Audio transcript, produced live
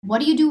what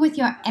do you do with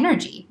your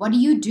energy? What do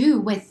you do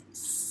with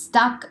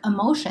stuck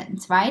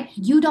emotions, right?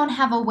 You don't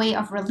have a way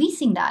of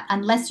releasing that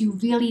unless you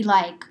really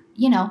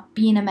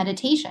be in a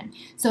meditation.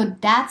 So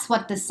that's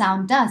what the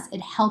sound does.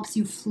 It helps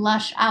you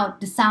flush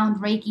out the sound,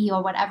 Reiki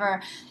or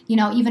whatever,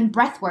 even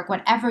breath work,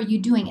 whatever you're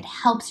doing, it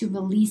helps you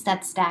release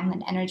that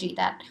stagnant energy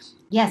that,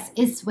 yes,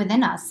 is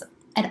within us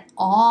at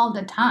all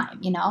the time,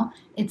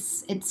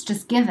 it's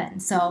just given.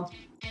 So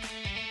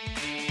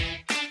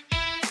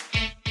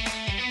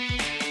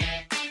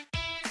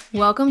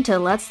welcome to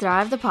Let's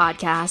Thrive the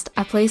podcast,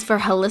 a place for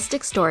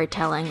holistic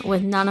storytelling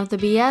with none of the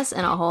BS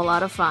and a whole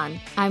lot of fun.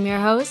 I'm your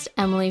host,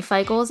 Emily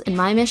Feichels, and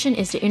my mission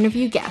is to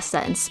interview guests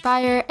that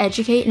inspire,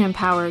 educate, and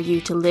empower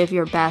you to live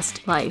your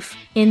best life.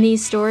 In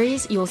these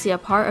stories, you will see a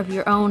part of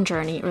your own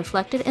journey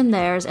reflected in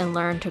theirs and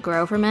learn to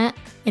grow from it.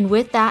 And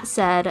with that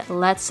said,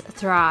 let's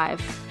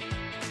thrive.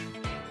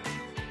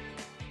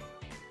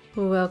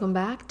 Welcome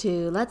back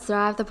to Let's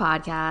Thrive the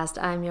podcast.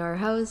 I'm your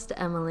host,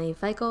 Emily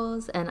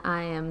Feichels, and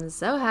I am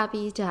so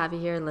happy to have you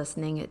here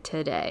listening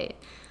today.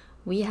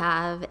 We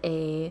have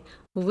a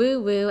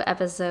woo-woo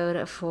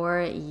episode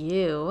for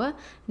you.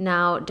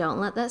 Now, don't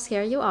let that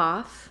scare you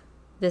off.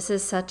 This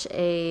is such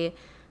a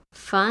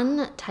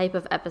fun type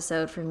of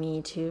episode for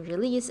me to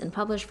release and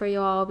publish for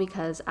you all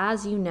because,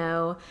 as you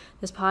know,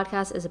 this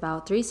podcast is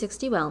about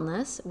 360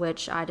 wellness,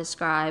 which I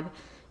describe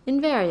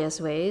in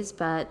various ways,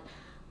 but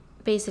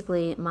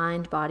basically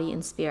mind, body,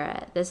 and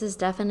spirit. This is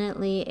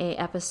definitely a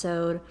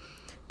episode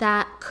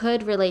that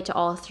could relate to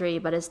all three,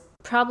 but is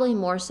probably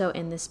more so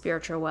in the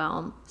spiritual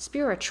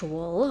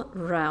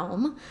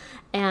realm,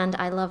 and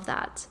I love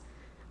that.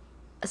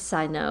 A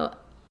side note,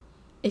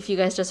 if you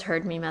guys just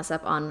heard me mess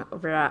up on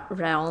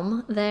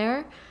realm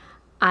there,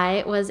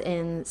 I was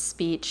in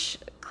speech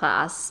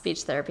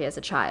therapy as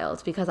a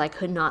child because I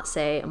could not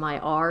say my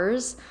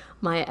R's,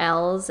 my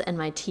L's, and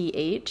my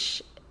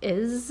TH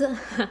is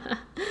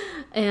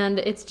and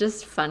it's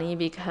just funny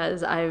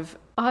because I've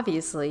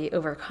obviously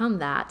overcome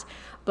that,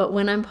 but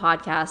when I'm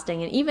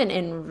podcasting and even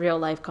in real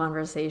life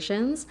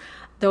conversations,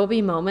 there will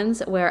be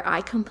moments where I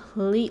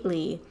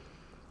completely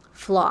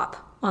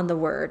flop on the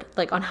word,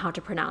 like on how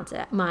to pronounce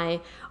it.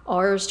 My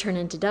R's turn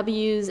into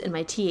W's and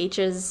my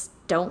TH's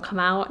don't come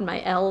out and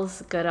my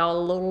L's get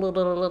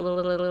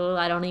all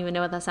I don't even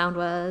know what that sound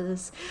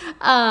was.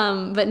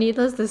 But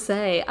needless to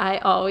say, I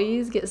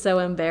always get so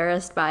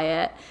embarrassed by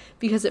it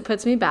because it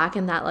puts me back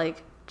in that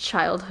like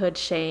childhood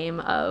shame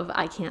of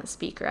I can't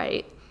speak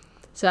right.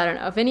 So I don't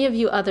know if any of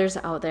you others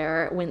out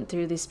there went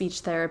through the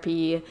speech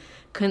therapy,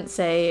 couldn't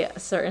say a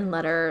certain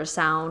letter or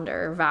sound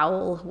or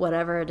vowel,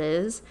 whatever it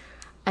is,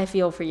 I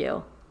feel for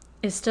you.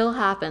 It still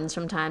happens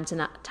from time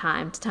to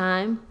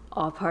time,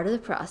 all part of the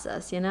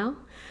process,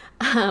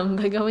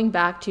 But going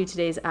back to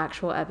today's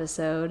actual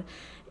episode,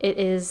 it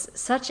is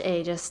such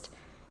a just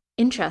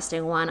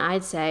interesting one,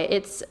 I'd say.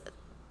 It's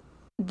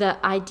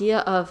the idea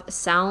of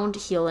sound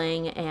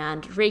healing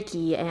and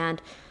Reiki and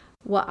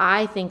what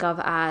I think of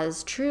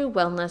as true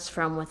wellness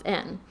from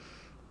within.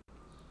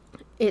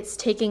 It's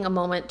taking a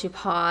moment to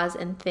pause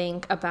and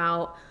think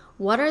about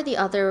what are the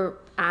other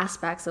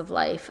aspects of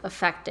life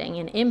affecting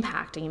and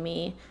impacting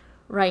me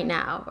right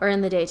now or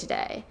in the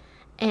day-to-day.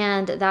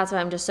 And that's why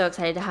I'm just so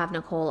excited to have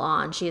Nicole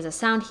on. She is a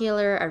sound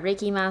healer, a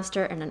Reiki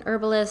master, and an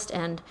herbalist,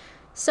 and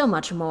so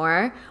much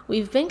more.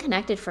 We've been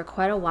connected for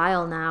quite a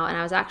while now, and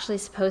I was actually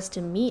supposed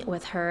to meet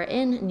with her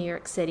in New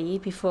York City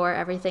before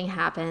everything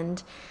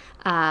happened,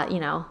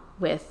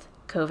 with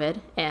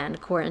COVID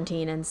and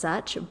quarantine and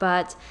such,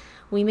 but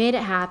we made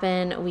it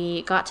happen.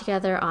 We got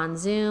together on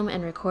Zoom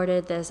and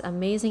recorded this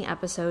amazing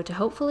episode to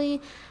hopefully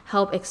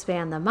help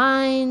expand the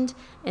mind,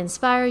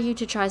 inspire you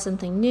to try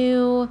something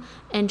new,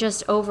 and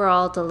just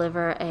overall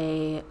deliver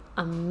a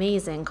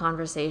amazing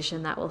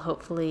conversation that will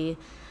hopefully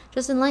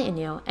just enlighten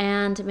you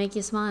and make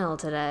you smile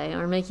today,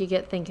 or make you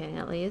get thinking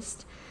at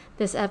least.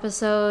 This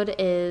episode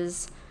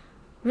is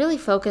really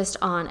focused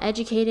on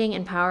educating,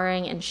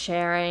 empowering, and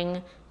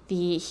sharing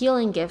the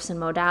healing gifts and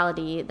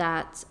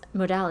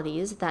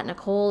modalities that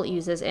Nicole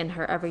uses in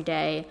her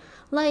everyday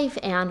life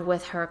and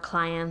with her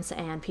clients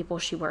and people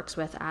she works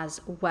with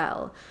as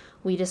well.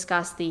 We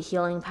discuss the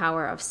healing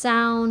power of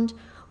sound,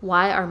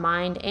 why our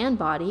mind and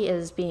body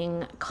is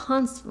being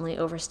constantly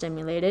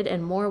overstimulated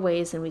in more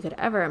ways than we could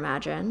ever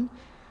imagine,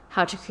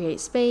 how to create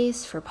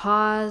space for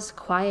pause,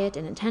 quiet,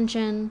 and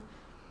intention,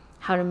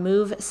 how to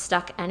move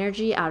stuck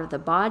energy out of the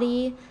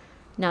body.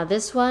 Now,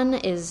 this one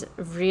is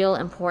real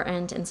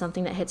important and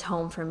something that hits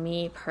home for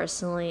me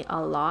personally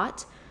a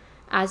lot.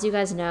 As you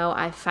guys know,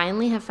 I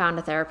finally have found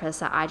a therapist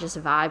that I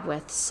just vibe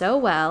with so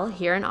well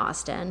here in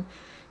Austin.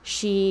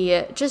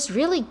 She just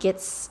really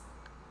gets,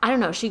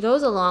 she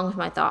goes along with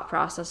my thought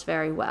process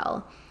very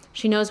well.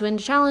 She knows when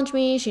to challenge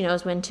me. She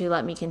knows when to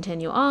let me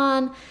continue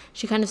on.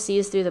 She kind of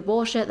sees through the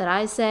bullshit that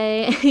I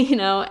say,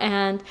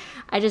 and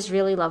I just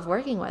really love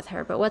working with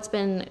her. But what's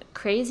been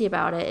crazy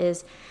about it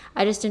is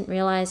I just didn't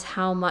realize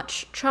how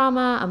much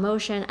trauma,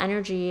 emotion,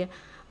 energy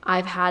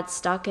I've had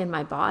stuck in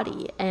my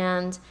body.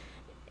 And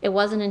it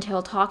wasn't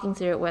until talking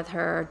through it with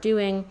her,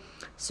 doing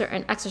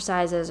certain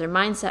exercises or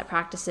mindset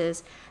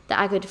practices, that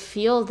I could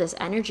feel this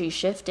energy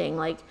shifting,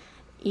 like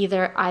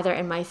either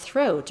in my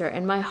throat or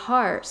in my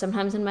heart,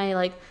 sometimes in my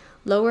like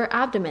lower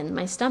abdomen,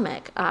 my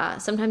stomach.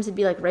 Sometimes it'd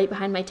be like right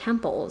behind my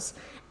temples.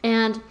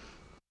 And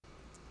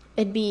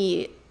it'd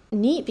be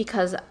neat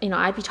because,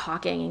 I'd be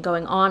talking and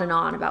going on and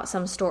on about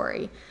some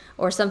story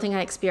or something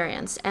I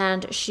experienced.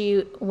 And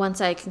once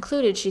I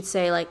concluded, she'd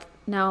say like,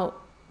 now,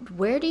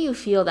 where do you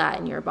feel that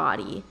in your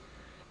body?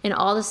 And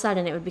all of a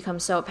sudden it would become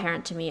so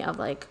apparent to me of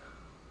like,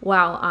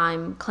 wow,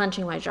 I'm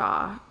clenching my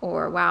jaw,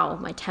 or wow,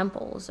 my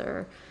temples,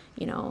 or,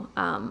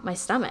 my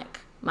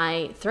stomach,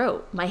 my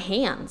throat, my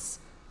hands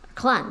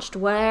clenched,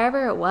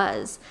 whatever it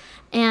was.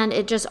 And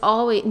it just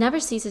always never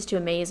ceases to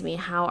amaze me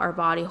how our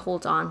body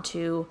holds on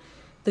to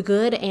the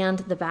good and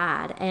the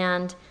bad.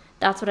 And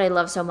that's what I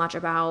love so much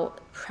about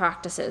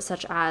practices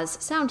such as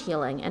sound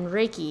healing and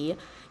Reiki,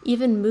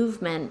 even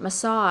movement,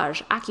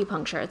 massage,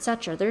 acupuncture,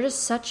 etc. They're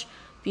just such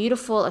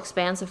beautiful,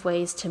 expansive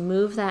ways to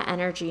move that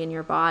energy in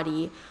your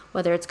body,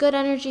 whether it's good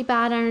energy,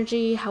 bad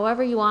energy,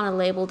 however you want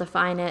to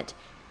define it.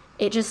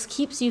 It just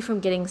keeps you from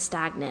getting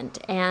stagnant,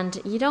 and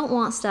you don't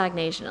want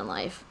stagnation in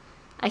life.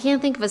 I can't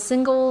think of a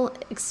single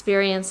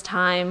experience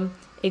time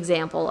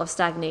example of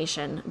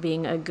stagnation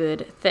being a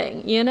good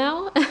thing,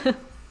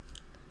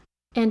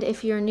 And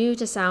if you're new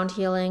to sound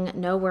healing,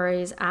 no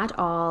worries at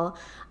all.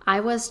 I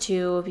was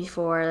too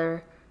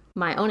before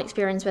my own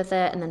experience with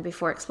it, and then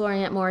before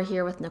exploring it more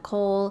here with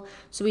Nicole.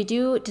 So we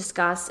do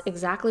discuss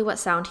exactly what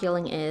sound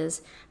healing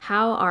is,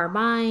 how our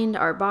mind,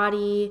 our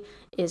body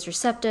is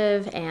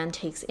receptive and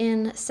takes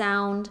in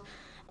sound.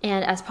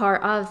 And as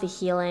part of the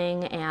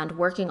healing and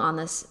working on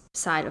this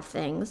side of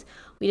things,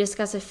 we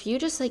discuss a few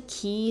just like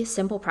key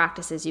simple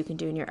practices you can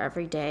do in your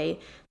everyday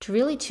to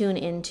really tune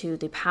into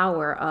the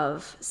power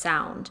of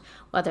sound,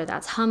 whether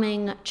that's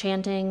humming,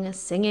 chanting,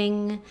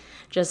 singing,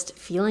 just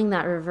feeling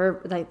that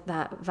like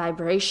that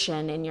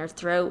vibration in your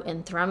throat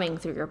and thrumming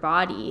through your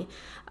body,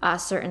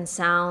 certain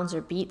sounds or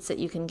beats that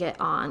you can get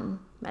on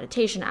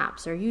meditation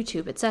apps or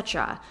YouTube,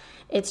 etc.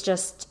 It's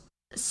just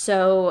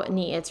so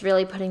neat. It's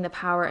really putting the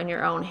power in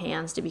your own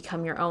hands to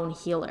become your own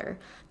healer.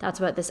 That's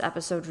what this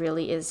episode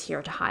really is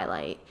here to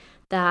highlight.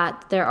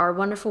 That there are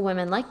wonderful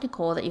women like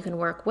Nicole that you can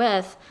work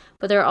with,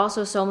 but there are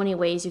also so many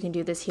ways you can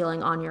do this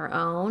healing on your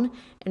own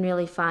and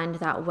really find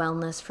that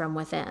wellness from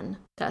within,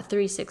 that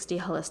 360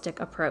 holistic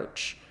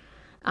approach.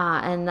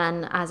 And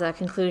then as a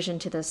conclusion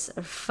to this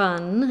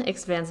fun,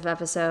 expansive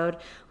episode,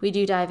 we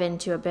do dive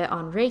into a bit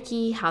on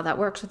Reiki, how that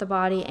works with the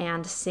body,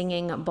 and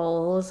singing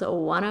bowls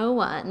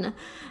 101.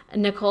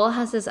 Nicole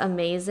has this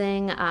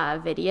amazing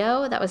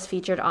video that was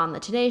featured on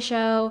the Today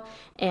Show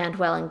and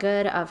Well and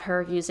Good of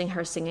her using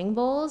her singing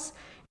bowls.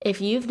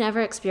 If you've never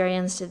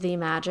experienced the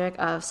magic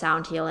of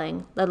sound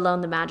healing, let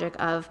alone the magic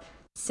of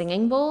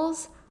singing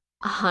bowls,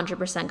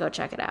 100% go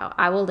check it out.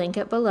 I will link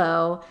it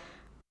below.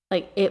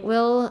 Like, it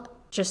will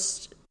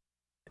just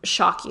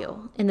shock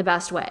you in the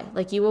best way.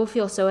 Like, you will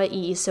feel so at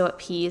ease, so at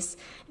peace.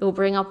 It will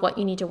bring up what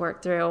you need to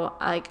work through.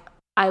 Like,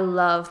 I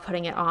love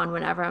putting it on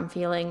whenever I'm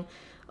feeling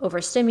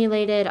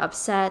overstimulated,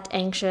 upset,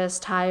 anxious,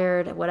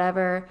 tired,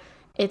 whatever.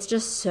 It's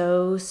just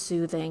so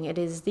soothing. It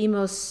is the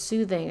most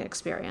soothing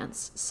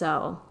experience.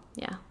 So,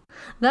 yeah.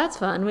 That's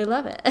fun. We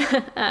love it.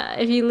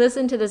 If you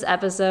listen to this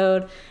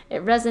episode,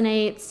 it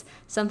resonates,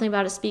 something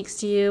about it speaks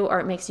to you, or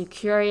it makes you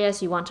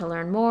curious, you want to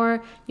learn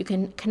more, you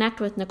can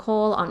connect with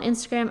Nicole on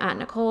Instagram at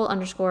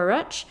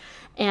Nicole_Rutch,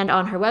 and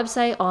on her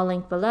website, all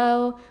linked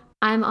below.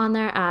 I'm on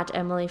there at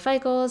Emily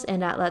Feichels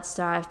and at Let's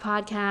Thrive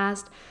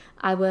Podcast.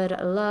 I would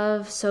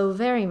love so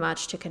very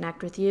much to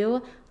connect with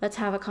you. Let's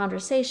have a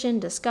conversation,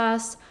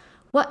 discuss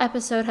what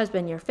episode has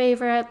been your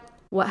favorite.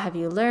 What have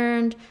you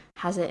learned?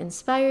 Has it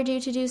inspired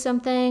you to do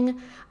something?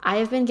 I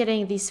have been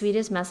getting the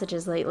sweetest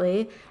messages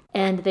lately,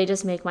 and they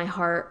just make my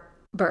heart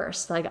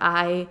burst. Oh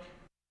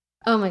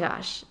my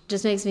gosh,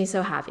 just makes me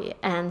so happy.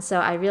 And so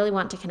I really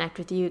want to connect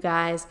with you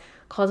guys,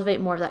 cultivate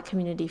more of that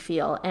community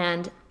feel.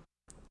 And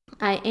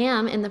I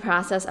am in the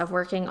process of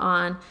working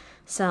on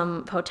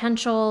some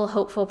potential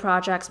hopeful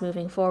projects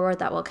moving forward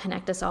that will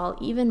connect us all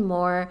even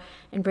more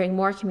and bring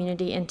more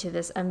community into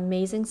this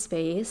amazing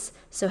space.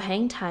 So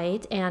hang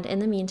tight, and in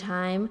the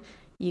meantime,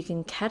 you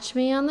can catch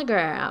me on the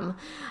gram.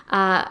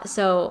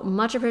 So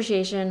much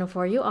appreciation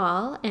for you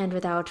all, and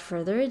without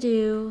further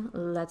ado,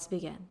 let's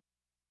begin.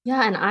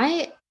 Yeah, and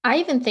I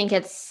even think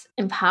it's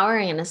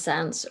empowering in a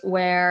sense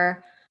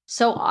where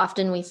so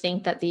often we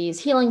think that these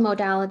healing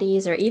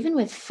modalities, or even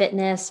with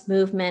fitness,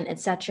 movement,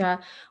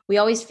 etc., we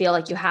always feel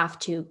like you have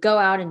to go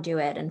out and do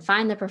it and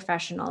find the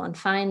professional and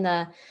find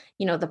the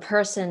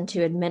person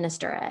to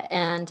administer it.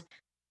 And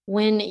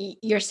when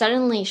you're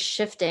suddenly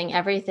shifting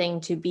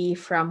everything to be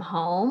from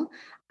home,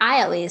 I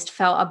at least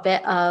felt a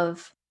bit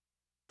of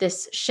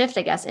this shift,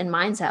 I guess, in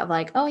mindset of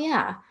like, oh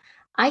yeah,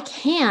 I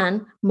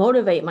can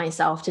motivate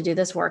myself to do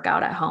this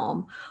workout at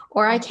home,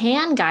 or I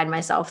can guide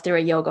myself through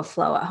a yoga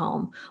flow at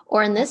home.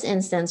 Or in this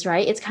instance,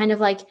 right, it's kind of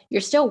like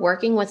you're still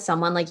working with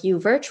someone like you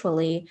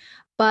virtually,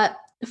 but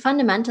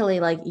fundamentally,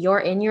 like, you're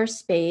in your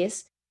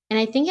space, And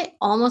I think it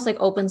almost like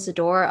opens the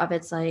door of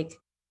it's like,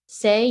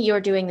 say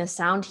you're doing the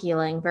sound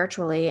healing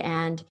virtually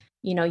and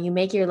you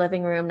make your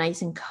living room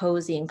nice and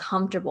cozy and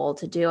comfortable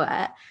to do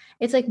it.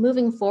 It's like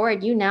moving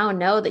forward, you now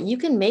know that you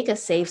can make a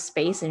safe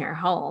space in your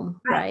home,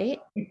 Right. right?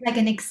 It's like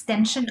an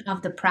extension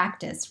of the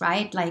practice,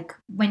 right? Like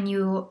when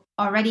you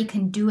already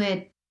can do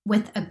it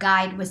with a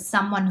guide, with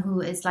someone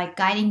who is like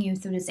guiding you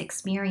through this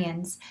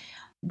experience,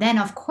 then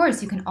of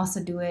course you can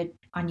also do it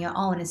on your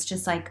own. It's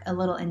just like a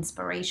little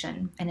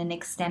inspiration and an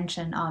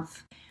extension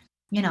of,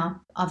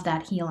 of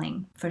that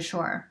healing for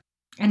sure.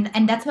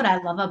 And that's what I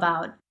love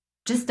about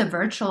just the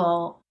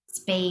virtual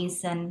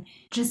space and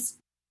just,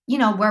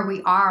 where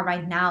we are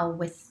right now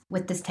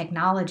with this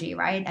technology,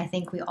 right? I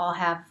think we all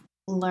have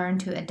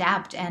learned to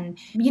adapt and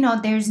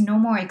there's no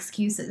more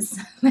excuses.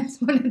 Let's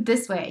put it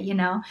this way,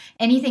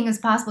 anything is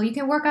possible. You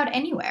can work out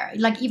anywhere,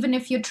 like even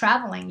if you're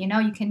traveling,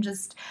 you can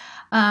just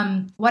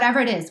whatever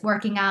it is,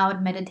 working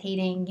out,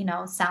 meditating,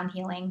 sound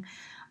healing.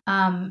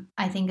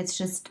 I think it's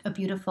just a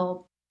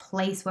beautiful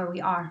place where we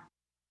are.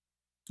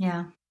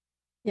 Yeah.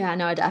 Yeah,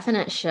 no, a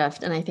definite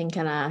shift, and I think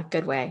in a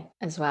good way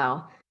as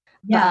well.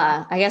 But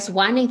Yeah. I guess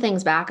winding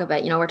things back a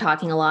bit, we're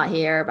talking a lot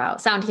here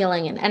about sound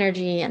healing and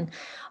energy and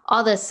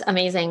all this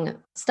amazing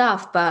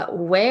stuff. But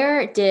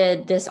where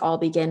did this all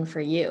begin for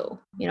you?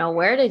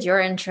 Where did your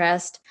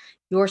interest,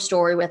 your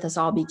story with us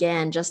all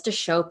begin, just to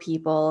show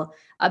people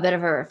a bit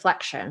of a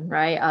reflection,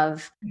 right,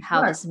 of how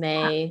Sure. this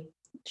may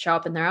show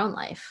up in their own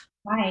life?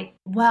 Right.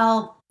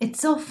 Well, it's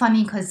so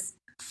funny because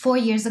 4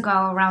 years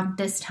ago, around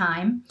this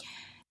time,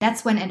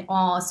 that's when it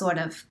all sort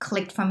of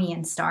clicked for me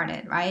and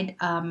started, right?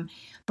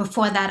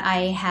 Before that,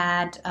 I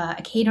had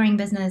a catering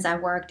business. I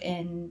worked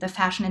in the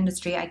fashion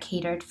industry. I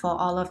catered for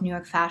all of New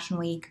York Fashion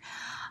Week.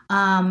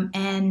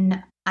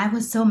 And I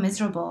was so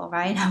miserable,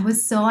 right? I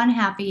was so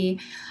unhappy.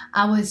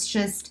 I was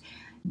just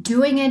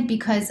doing it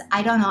because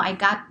I don't know,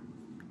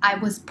 I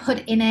was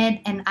put in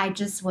it and I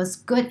just was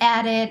good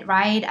at it,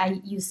 right?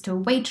 I used to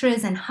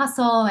waitress and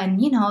hustle and,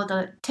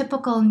 the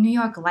typical New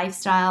York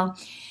lifestyle.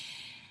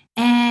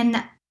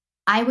 And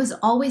I was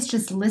always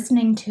just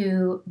listening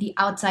to the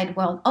outside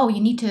world. Oh,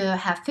 you need to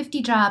have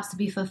 50 jobs to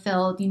be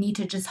fulfilled. You need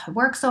to just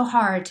work so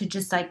hard to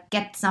just like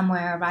get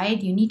somewhere,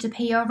 right? You need to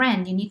pay your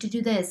rent. You need to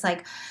do this.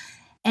 Like,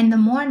 and the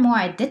more and more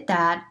I did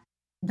that,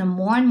 the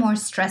more and more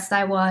stressed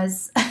I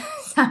was.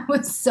 I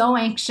was so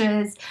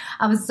anxious.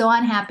 I was so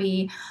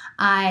unhappy.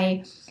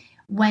 I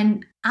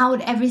went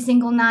out every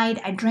single night.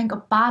 I drank a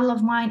bottle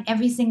of wine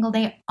every single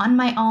day on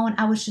my own.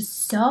 I was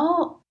just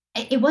so,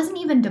 it wasn't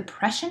even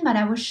depression, but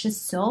I was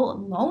just so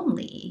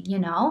lonely,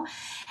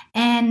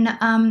 and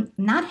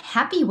not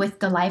happy with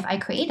the life I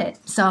created.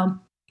 So,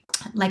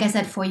 like I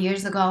said, 4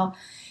 years ago,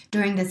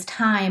 during this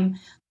time,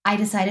 I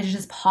decided to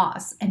just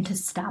pause and to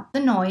stop the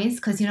noise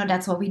because,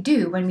 that's what we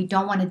do when we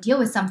don't want to deal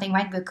with something,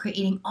 right? We're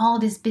creating all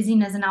this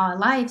busyness in our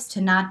lives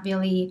to not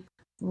really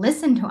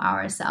listen to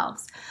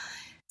ourselves.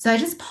 So I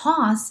just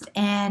paused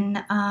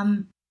and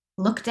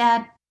looked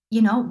at,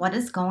 what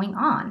is going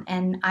on.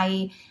 And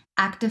I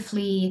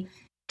actively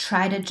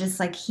try to just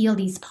like heal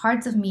these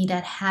parts of me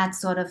that had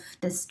sort of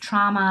this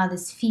trauma,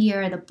 this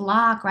fear, the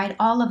block, right?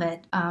 All of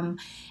it.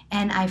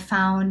 And I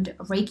found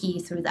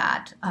Reiki through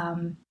that.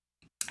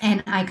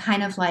 And I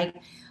kind of like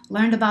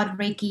learned about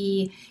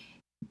Reiki,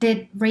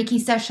 did Reiki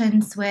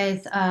sessions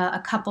with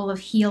a couple of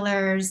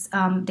healers.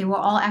 They were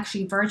all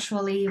actually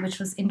virtually, which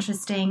was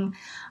interesting.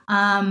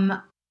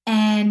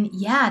 And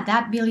yeah,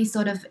 that really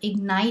sort of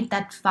ignite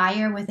that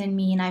fire within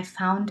me. And I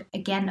found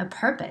again a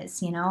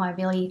purpose, I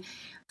really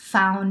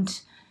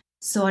found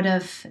sort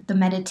of the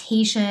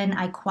meditation.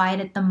 I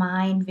quieted the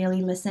mind,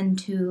 really listened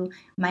to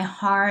my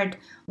heart,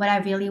 what I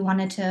really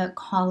wanted to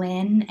call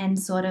in and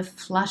sort of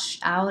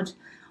flushed out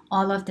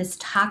all of this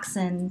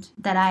toxin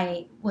that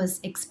I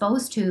was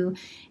exposed to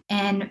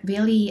and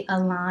really I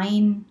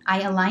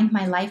aligned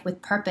my life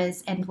with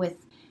purpose and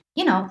with,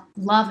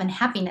 love and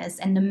happiness.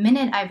 And the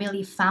minute I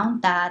really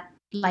found that,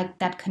 like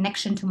that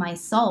connection to my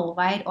soul,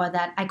 right? Or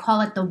that I call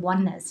it the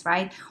oneness,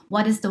 right?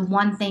 What is the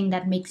one thing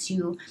that makes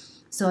you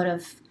sort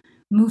of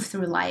move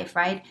through life,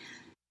 right?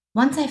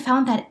 Once I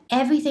found that,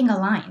 everything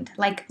aligned.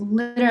 Like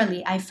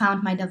literally, I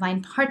found my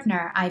divine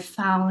partner. I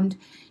found,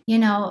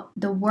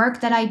 the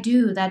work that I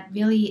do that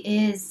really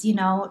is,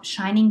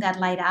 shining that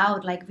light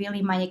out. Like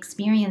really my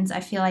experience,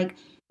 I feel like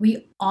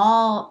we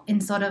all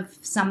in sort of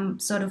some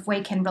sort of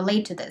way can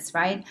relate to this,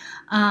 right?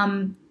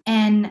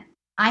 And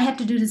I had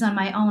to do this on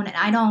my own. And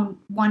I don't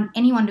want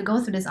anyone to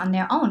go through this on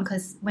their own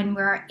because when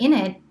we're in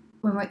it,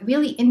 when we're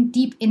really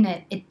deep in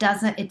it,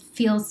 it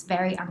feels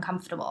very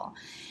uncomfortable.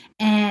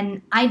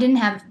 And I didn't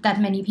have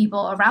that many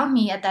people around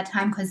me at that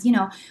time because,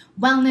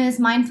 wellness,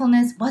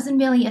 mindfulness wasn't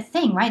really a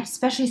thing, right?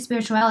 Especially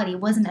spirituality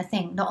wasn't a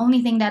thing. The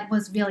only thing that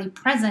was really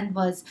present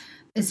was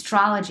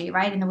astrology,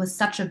 right? And it was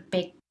such a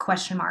big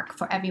question mark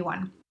for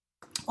everyone.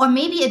 Or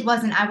maybe it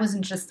wasn't, I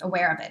wasn't just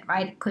aware of it,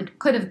 right? It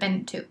could have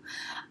been too.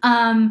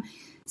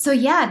 So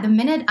yeah, the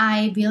minute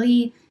I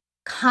really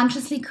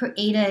consciously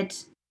created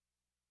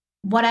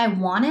what I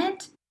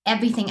wanted,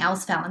 everything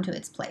else fell into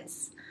its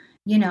place.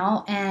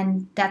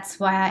 and that's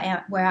why I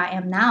am where I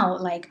am now.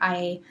 Like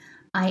I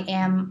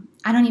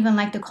don't even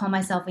like to call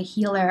myself a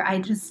healer. I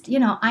just,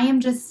 I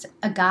am just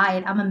a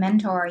guide. I'm a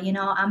mentor,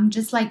 I'm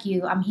just like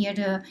you. I'm here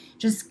to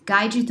just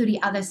guide you through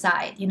the other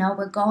side.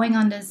 We're going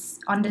on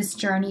this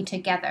journey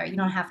together. You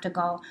don't have to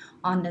go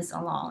on this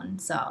alone.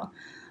 So,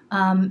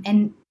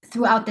 and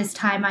throughout this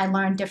time, I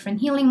learned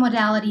different healing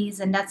modalities,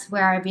 and that's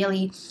where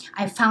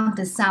I found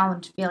the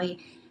sound really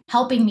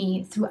helping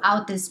me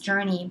throughout this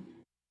journey,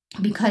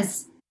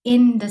 because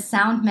in the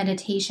sound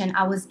meditation,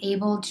 I was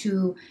able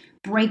to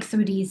break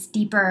through these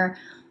deeper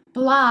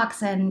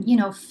blocks and,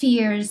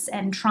 fears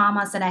and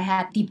traumas that I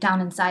had deep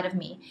down inside of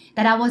me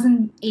that I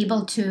wasn't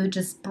able to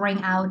just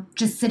bring out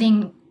just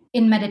sitting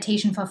in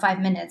meditation for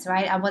 5 minutes,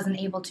 right? I wasn't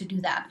able to do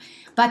that.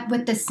 But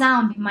with the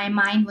sound, my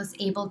mind was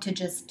able to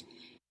just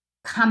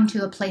come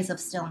to a place of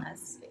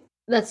stillness.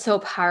 That's so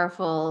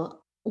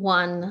powerful.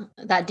 One,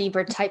 that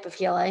deeper type of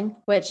healing,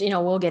 which,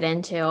 we'll get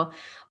into.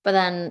 But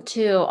then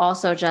two,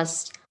 also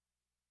just,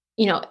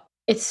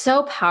 it's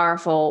so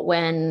powerful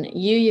when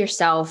you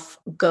yourself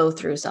go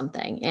through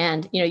something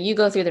and, you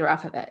go through the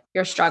rough of it.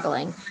 You're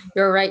struggling.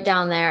 You're right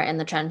down there in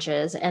the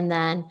trenches. And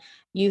then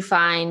you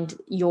find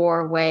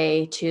your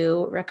way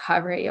to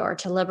recovery or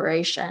to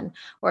liberation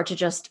or to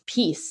just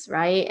peace,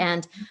 right?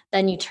 And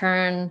then you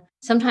turn,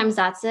 sometimes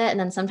that's it. And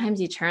then sometimes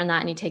you turn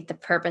that and you take the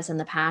purpose and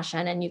the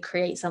passion and you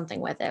create something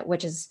with it,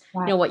 which is,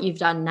 Right. what you've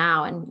done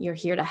now. And you're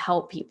here to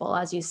help people,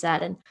 as you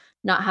said, and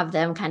not have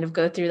them kind of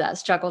go through that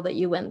struggle that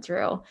you went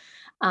through.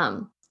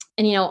 And,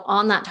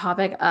 on that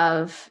topic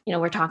of,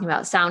 we're talking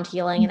about sound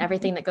healing and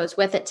everything that goes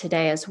with it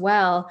today as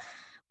well.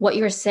 What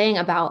you were saying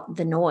about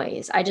the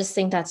noise, I just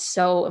think that's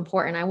so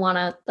important. I want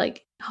to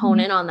hone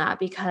in on that,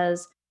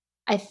 because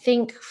I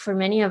think for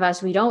many of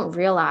us, we don't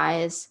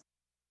realize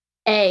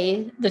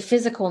the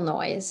physical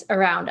noise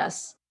around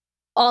us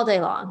all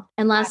day long,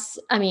 unless,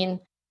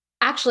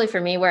 actually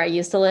for me, where I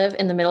used to live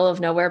in the middle of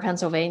nowhere,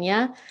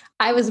 Pennsylvania,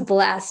 I was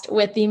blessed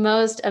with the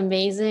most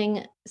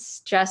amazing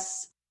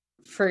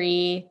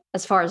stress-free,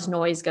 as far as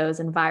noise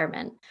goes,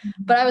 environment.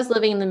 But I was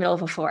living in the middle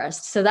of a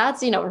forest. So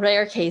that's,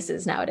 rare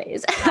cases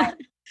nowadays. Right.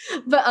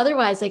 But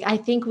otherwise, I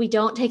think we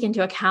don't take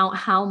into account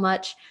how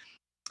much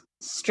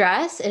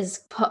stress is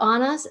put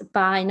on us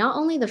by not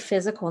only the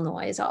physical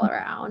noise all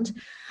around,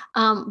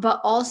 but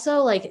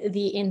also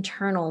the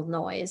internal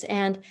noise.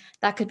 And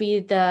that could be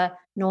the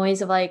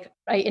noise of right,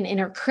 an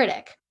inner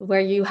critic,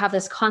 where you have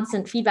this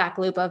constant feedback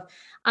loop of,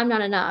 I'm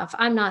not enough,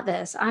 I'm not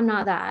this, I'm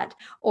not that.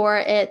 Or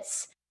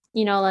it's,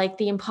 the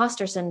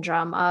imposter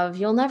syndrome of,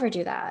 you'll never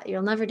do that,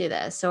 you'll never do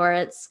this. Or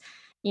it's,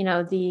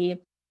 the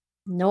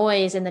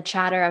noise and the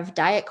chatter of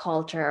diet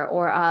culture,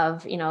 or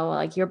of,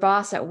 your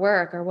boss at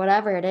work, or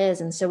whatever it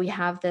is. And so we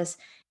have this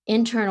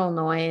internal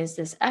noise,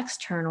 this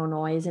external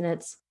noise, and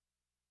it's,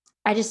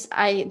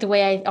 the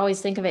way I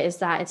always think of it is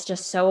that it's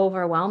just so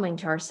overwhelming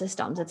to our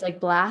systems. It's like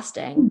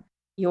blasting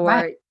your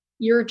Right.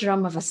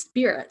 eardrum of a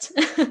spirit.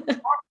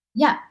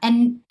 Yeah,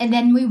 and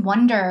then we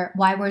wonder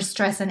why we're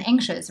stressed and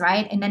anxious,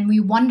 right? And then we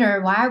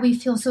wonder why we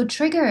feel so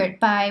triggered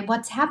by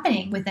what's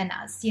happening within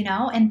us,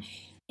 and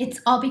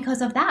it's all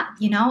because of that.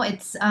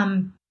 It's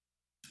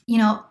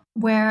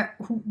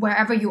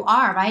wherever you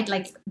are, right?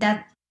 Like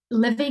that,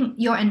 living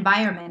your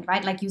environment,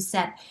 right? Like you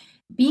said,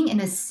 being in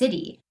a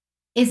city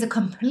is a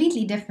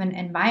completely different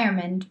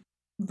environment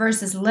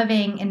versus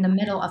living in the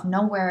middle of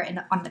nowhere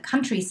on the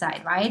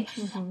countryside, right?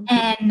 Mhm.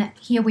 And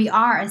here we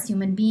are as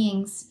human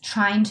beings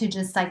trying to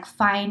just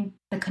find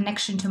the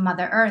connection to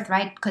Mother Earth,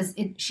 right? Because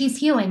she's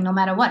healing no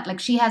matter what. Like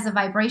she has a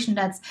vibration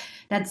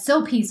that's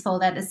so peaceful,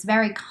 that is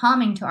very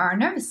calming to our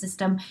nervous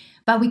system,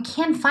 but we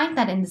can't find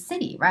that in the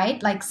city,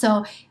 right?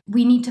 So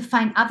we need to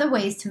find other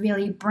ways to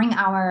really bring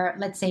our,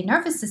 let's say,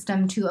 nervous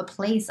system to a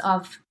place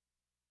of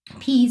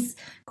peace,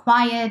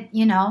 quiet,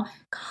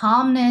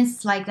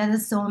 calmness. That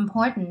is so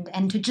important,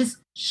 and to just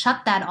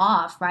shut that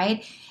off,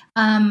 right?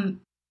 And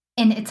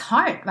it's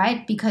hard,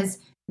 right? Because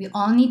we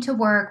all need to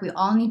work, we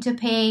all need to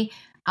pay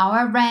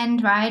our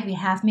rent, right? We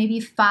have maybe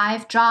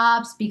 5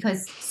 jobs,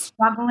 because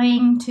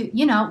struggling to,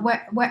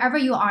 wherever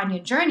you are in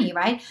your journey,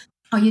 right?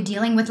 Or you're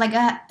dealing with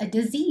a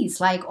disease,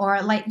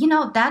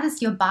 that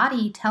is your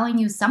body telling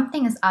you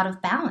something is out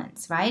of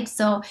balance, right?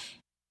 So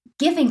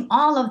giving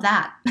all of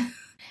that,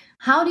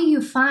 how do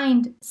you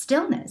find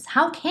stillness?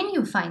 How can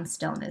you find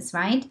stillness,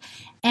 right?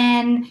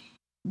 And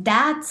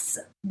that's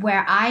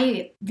where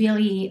I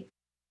really,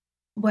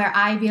 what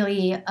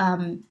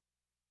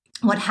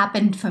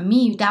happened for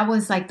me, that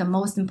was the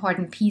most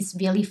important piece,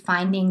 really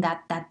finding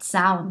that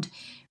sound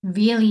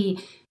really,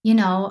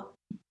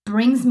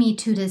 brings me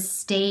to this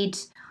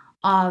state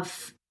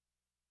of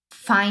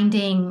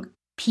finding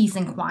peace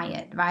and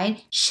quiet,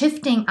 right?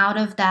 Shifting out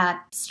of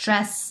that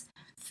stress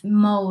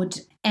mode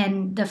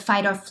and the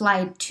fight or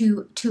flight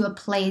to a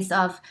place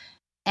of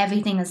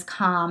everything is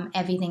calm,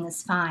 everything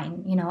is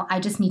fine.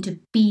 I just need to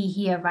be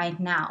here right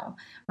now,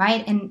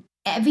 right? And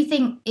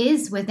everything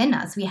is within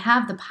us. We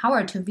have the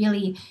power to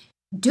really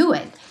do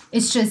it.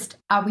 It's just,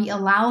 are we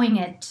allowing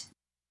it,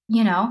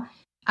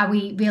 are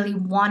we really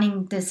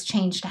wanting this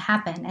change to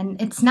happen?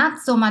 And it's not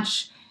so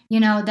much,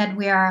 that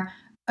we are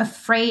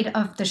afraid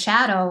of the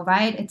shadow,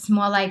 right? It's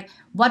more like,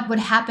 what would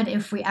happen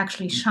if we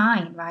actually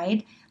shine,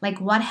 right? Like,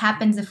 what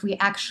happens if we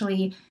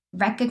actually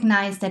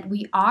recognize that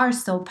we are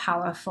so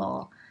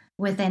powerful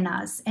within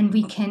us and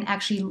we can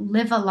actually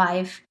live a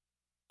life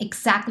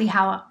exactly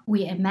how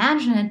we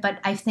imagine it? But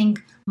I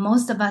think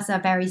most of us are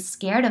very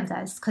scared of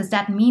this because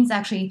that means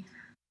actually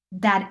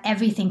that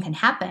everything can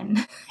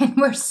happen. And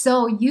we're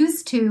so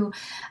used to,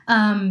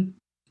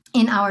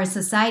 in our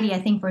society,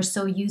 I think we're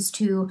so used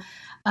to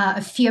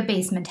a fear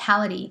based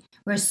mentality.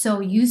 We're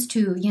so used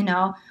to,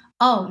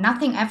 oh,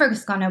 nothing ever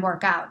is going to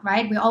work out,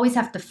 right? We always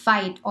have to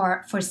fight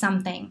or for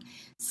something.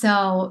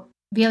 So,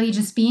 really,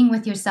 just being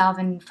with yourself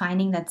and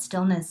finding that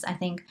stillness, I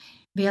think,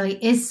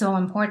 really is so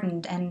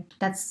important. And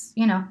that's,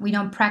 we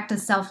don't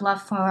practice self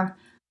love for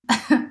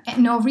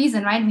no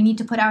reason, right? We need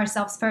to put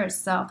ourselves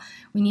first. So,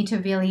 we need to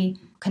really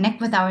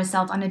connect with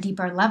ourselves on a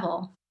deeper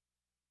level.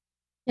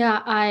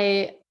 Yeah,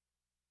 I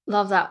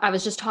love that. I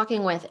was just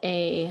talking with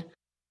a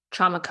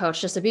trauma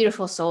coach, just a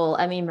beautiful soul,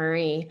 Emmy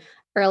Marie,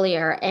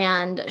 earlier,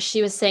 and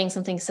she was saying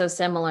something so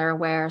similar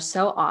where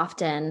so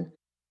often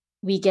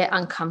we get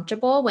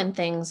uncomfortable when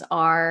things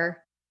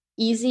are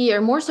easy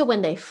or more so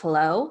when they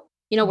flow.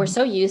 We're Mhm.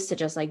 so used to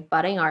just like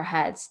butting our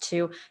heads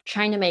to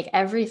trying to make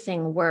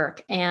everything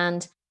work.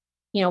 And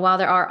while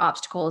there are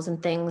obstacles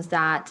and things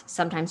that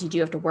sometimes you do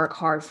have to work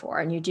hard for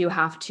and you do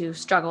have to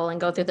struggle and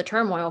go through the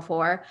turmoil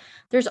for,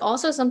 there's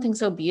also something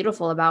so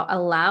beautiful about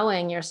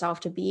allowing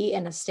yourself to be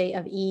in a state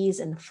of ease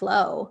and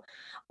flow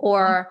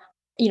or,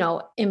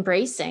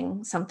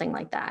 embracing something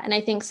like that. And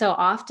I think so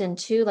often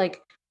too,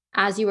 like,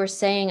 as you were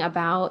saying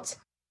about,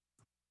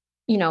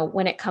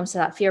 when it comes to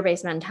that fear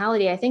based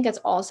mentality, I think it's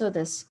also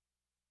this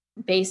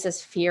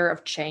basis fear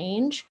of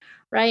change,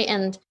 right?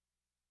 And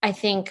I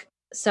think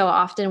so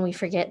often we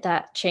forget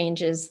that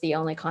change is the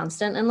only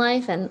constant in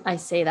life. And I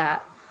say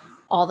that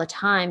all the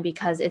time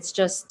because it's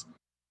just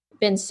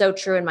been so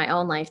true in my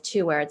own life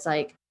too, where it's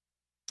like,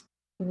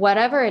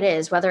 whatever it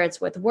is, whether it's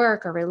with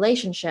work or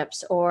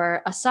relationships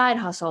or a side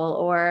hustle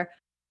or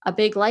a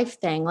big life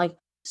thing, like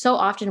so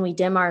often we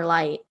dim our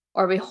light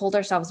or we hold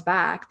ourselves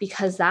back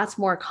because that's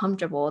more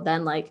comfortable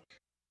than like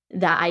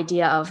that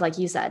idea of, like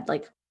you said,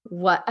 like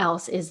what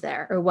else is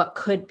there or what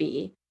could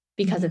be,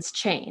 because Mhm. it's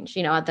change.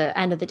 At the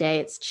end of the day,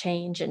 it's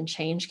change, and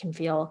change can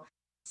feel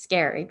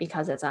scary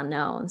because it's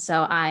unknown.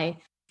 So I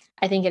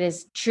think it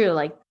is true,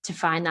 like to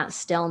find that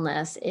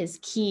stillness is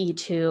key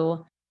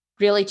to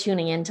really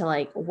tuning into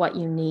like what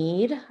you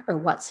need or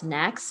what's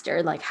next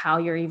or like how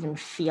you're even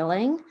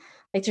feeling.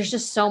 Like there's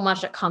just so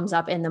much that comes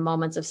up in the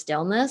moments of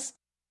stillness,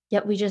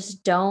 yet we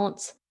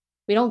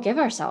don't give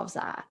ourselves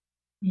that.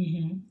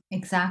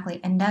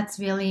 Exactly. And that's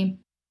really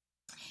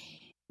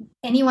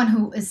anyone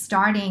who is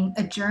starting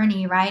a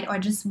journey, right? Or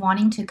just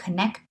wanting to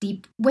connect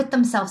deep with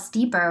themselves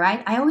deeper,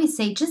 right? I always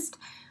say just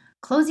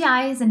close your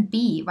eyes and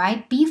be,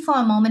 right? Be for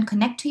a moment,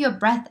 connect to your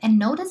breath and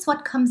notice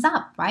what comes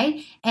up,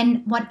 right?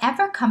 And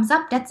whatever comes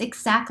up, that's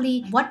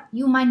exactly what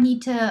you might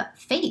need to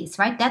face,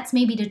 right? That's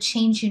maybe the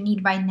change you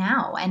need right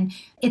now. And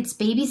it's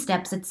baby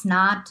steps. It's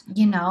not,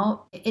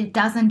 it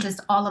doesn't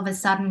just all of a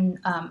sudden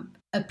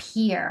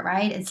appear,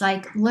 right? It's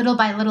like little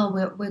by little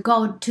we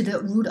go to the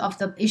root of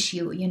the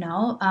issue,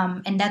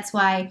 and that's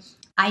why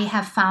I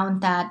have found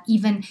that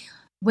even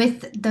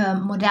with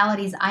the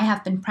modalities I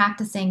have been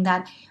practicing,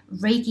 that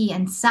Reiki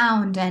and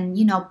sound and,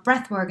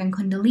 breath work and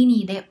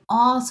Kundalini, they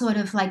all sort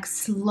of like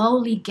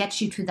slowly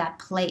get you to that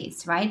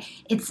place, right?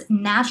 It's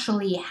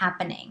naturally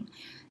happening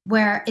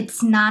where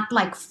it's not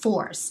like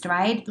forced,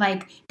 right?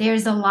 Like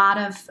there's a lot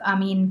of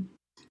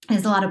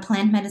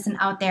plant medicine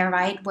out there,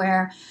 right?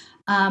 Where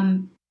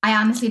I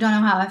honestly don't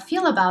know how I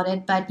feel about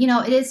it, but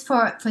it is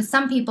for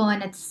some people,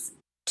 and it's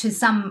to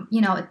some,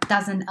 it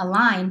doesn't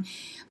align.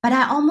 But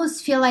I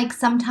almost feel like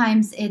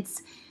sometimes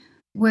it's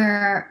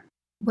where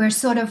we're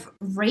sort of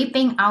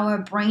raping our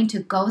brain to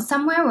go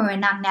somewhere where we're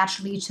not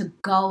naturally to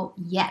go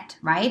yet,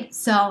 right?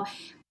 So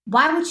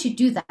why would you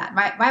do that,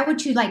 right? Why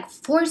would you like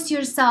force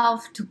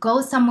yourself to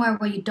go somewhere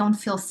where you don't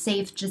feel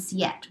safe just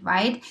yet,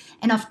 right?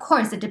 And of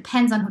course, it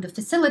depends on who the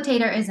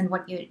facilitator is and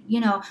what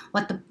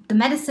what the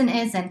medicine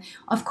is. And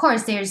of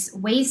course, there's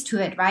ways to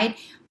it, right?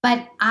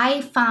 But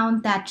I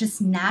found that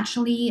just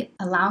naturally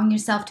allowing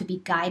yourself to be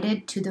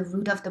guided to the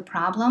root of the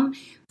problem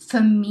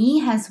for me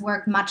has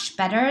worked much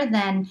better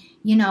than,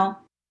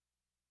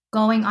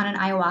 going on an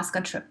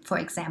ayahuasca trip, for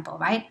example,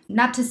 right?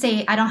 Not to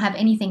say I don't have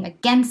anything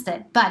against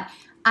it, but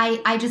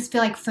I just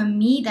feel like for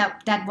me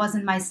that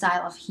wasn't my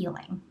style of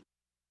healing,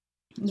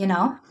 you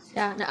know?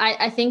 Yeah, no,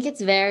 I think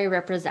it's very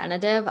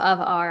representative of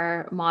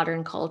our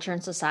modern culture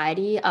and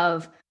society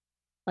of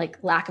like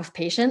lack of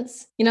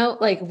patience.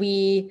 Like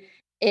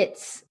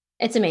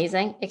it's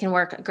amazing. It can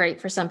work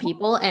great for some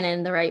people and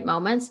in the right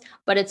moments,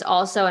 but it's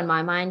also in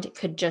my mind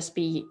could just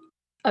be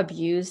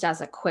abused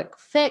as a quick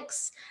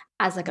fix,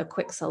 as like a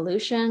quick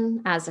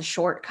solution, as a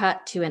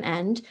shortcut to an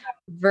end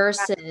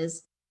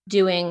versus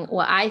doing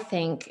what I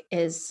think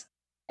is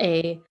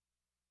a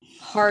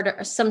harder,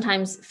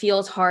 sometimes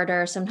feels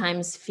harder,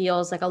 sometimes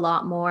feels like a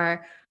lot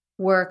more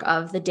work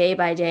of the day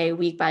by day,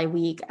 week by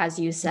week, as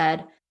you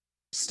said,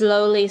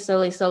 slowly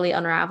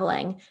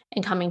unraveling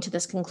and coming to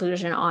this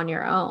conclusion on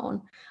your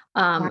own.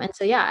 And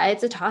so, yeah,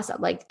 it's a toss up.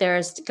 Like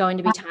there's going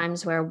to be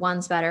times where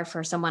one's better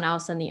for someone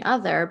else than the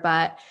other,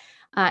 but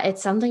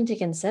it's something to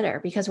consider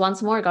because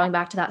once more, going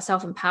back to that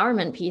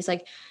self-empowerment piece,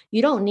 like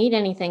you don't need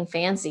anything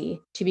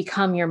fancy to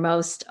become your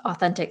most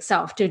authentic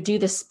self, to do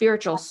the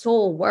spiritual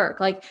soul work.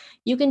 Like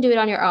you can do it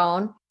on your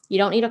own. You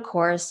don't need a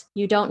course.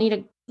 You don't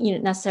need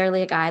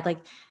necessarily a guide. Like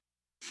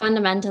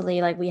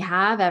fundamentally, like we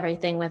have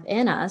everything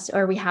within us,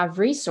 or we have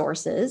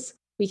resources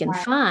we can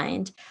Right.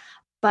 find,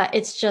 but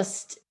it's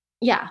just,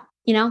 yeah,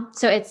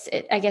 so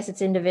I guess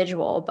it's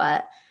individual,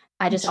 but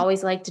I just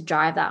always like to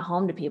drive that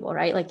home to people,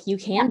 right? Like you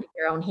Yeah. can be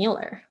your own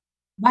healer.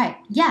 Right.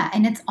 Yeah.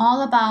 And it's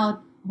all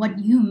about what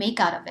you make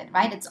out of it,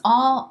 right? It's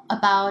all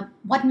about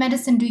what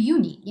medicine do you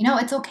need?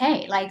 It's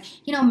okay. Like,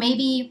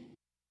 maybe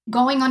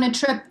going on a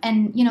trip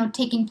and,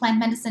 taking plant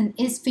medicine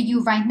is for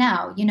you right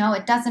now.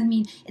 It doesn't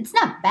mean it's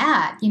not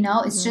bad, it's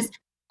Mhm. just,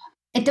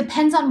 it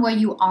depends on where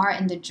you are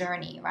in the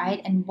journey,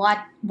 right? And what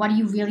do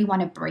you really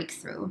want to break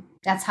through?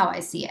 That's how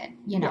I see it.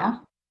 Yeah.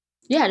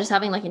 Yeah, just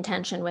having like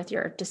intention with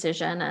your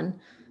decision, and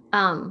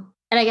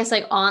I guess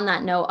like on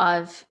that note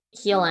of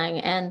healing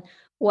and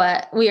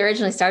what we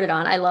originally started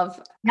on, I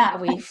love Yeah. how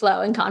we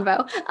flow in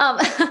convo.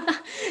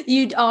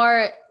 You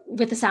are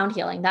with the sound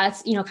healing.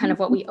 That's, kind of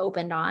what we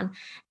opened on.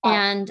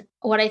 And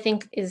what I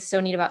think is so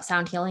neat about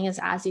sound healing is,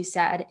 as you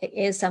said, it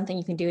is something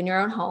you can do in your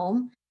own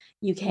home.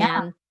 You Yeah.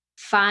 can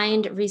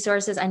find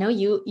resources. I know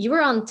you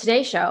were on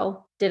Today's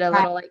Show, did a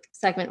Right. little like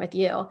segment with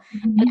you.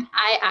 And Mhm.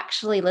 I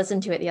actually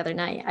listened to it the other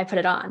night. I put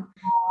it on.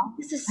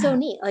 This is so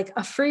neat, like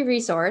a free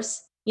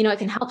resource. It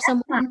can help Yeah.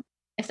 someone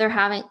if they're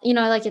having,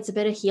 like it's a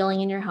bit of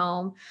healing in your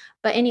home.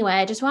 But anyway,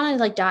 I just wanted to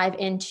like dive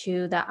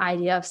into the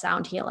idea of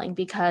sound healing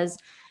because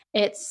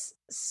it's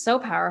so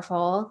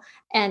powerful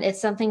and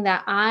it's something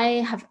that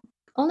I have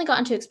only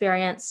gotten to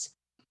experience,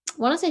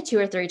 I want to say 2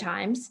 or 3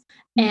 times,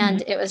 Mhm.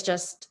 and it was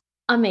just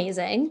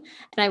amazing.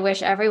 And I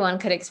wish everyone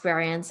could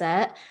experience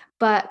it.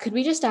 But could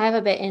we just dive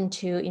a bit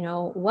into,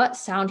 what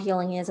sound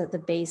healing is at the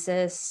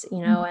basis,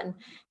 and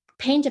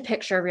paint a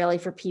picture really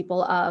for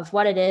people of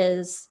what it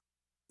is,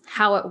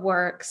 how it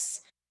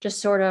works, just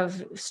sort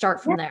of start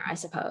Yeah. from there, I Of,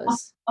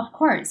 suppose. of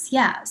course,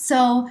 yeah.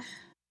 So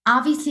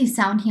obviously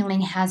sound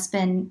healing has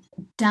been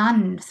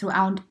done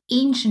throughout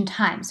ancient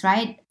times,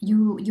 right?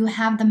 You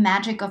have the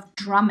magic of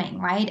drumming,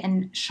 right?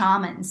 And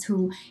shamans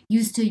who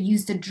used to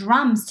use the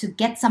drums to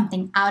get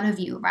something out of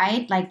you,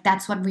 right? Like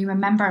that's what we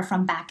remember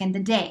from back in the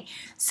day.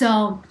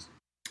 So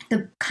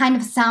the kind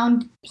of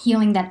sound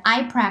healing that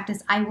I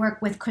practice, I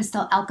work with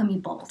crystal alchemy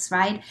bowls,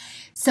 right?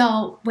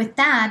 So with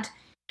that,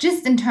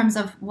 just in terms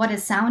of what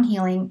is sound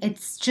healing,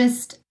 it's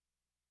just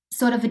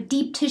sort of a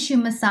deep tissue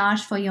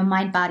massage for your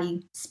mind,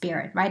 body,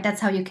 spirit, right?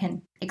 That's how you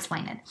can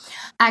explain it.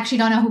 I actually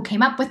don't know who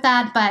came up with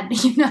that, but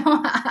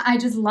I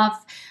just love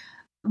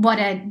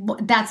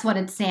that's what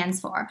it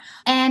stands for.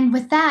 And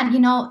with that,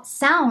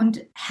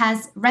 sound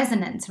has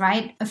resonance,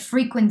 right? A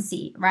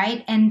frequency,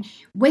 right? And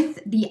with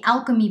the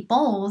alchemy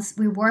bowls,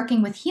 we're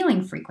working with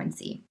healing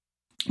frequency.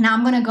 Now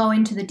I'm going to go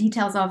into the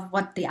details of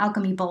what the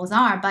alchemy bowls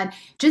are, but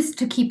just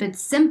to keep it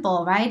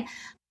simple, right?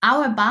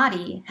 Our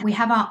body, we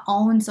have our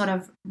own sort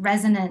of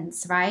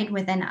resonance, right,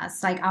 within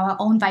us, like our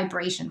own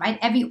vibration, right?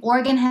 Every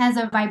organ has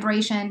a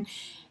vibration,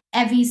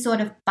 every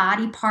sort of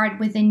body part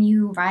within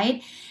you,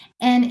 right?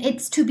 And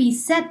it's to be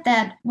said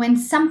that when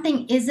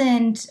something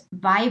isn't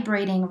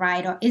vibrating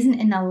right or isn't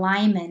in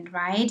alignment,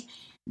 right,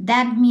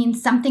 that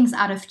means something's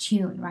out of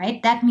tune,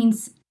 right? That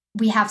means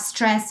we have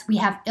stress, we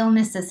have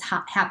illnesses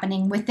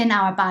happening within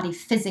our body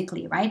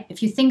physically, right?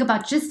 If you think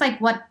about just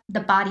like what the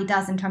body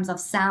does in terms of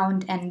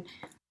sound and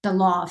the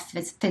law of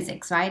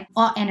physics, right?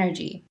 Or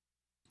energy.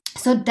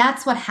 So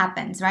that's what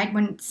happens, right?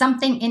 When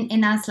something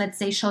in us, let's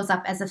say, shows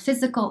up as a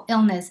physical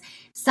illness,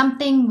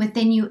 something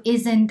within you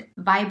isn't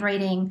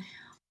vibrating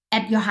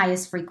at your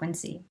highest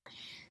frequency.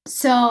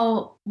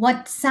 So,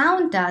 what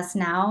sound does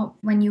now,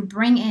 when you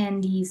bring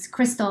in these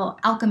crystal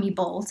alchemy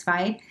bowls,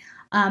 right,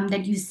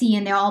 that you see,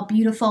 and they're all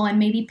beautiful and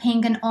maybe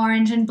pink and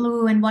orange and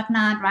blue and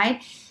whatnot,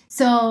 right?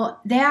 So,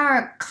 they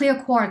are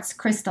clear quartz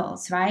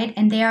crystals, right?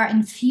 And they are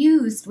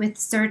infused with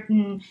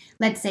certain,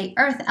 let's say,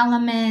 earth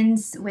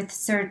elements, with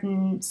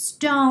certain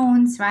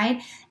stones,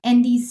 right?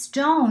 And these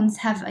stones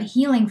have a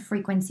healing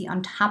frequency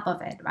on top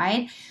of it,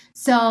 right?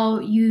 So,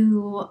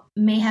 you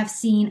may have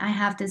seen, I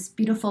have this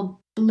beautiful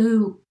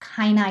blue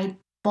kyanite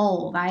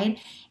bowl, right?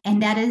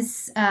 And that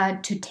is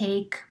to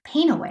take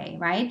pain away,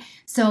 right?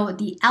 So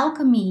the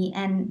alchemy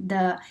and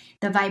the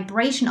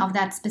vibration of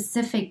that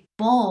specific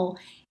bowl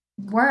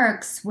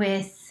works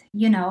with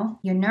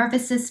your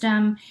nervous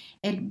system.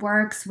 It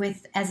works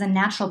with as a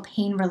natural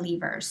pain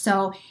reliever.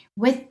 So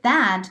with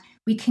that,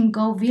 we can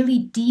go really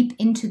deep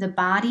into the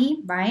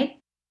body, right?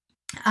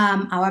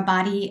 Our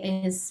body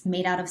is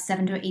made out of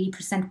 7 to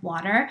 80%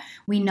 water.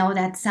 We know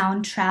that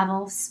sound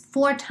travels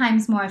 4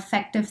 times more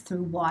effective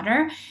through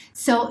water.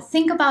 So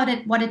think about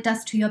it, what it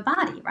does to your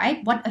body,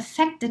 right? What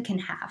effect it can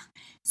have.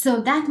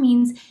 So that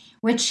means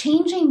we're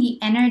changing the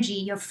energy,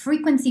 your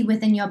frequency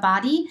within your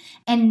body,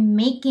 and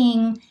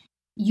making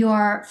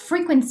your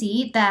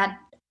frequency that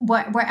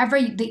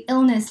wherever the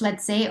illness,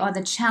 let's say, or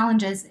the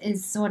challenges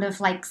is sort of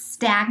like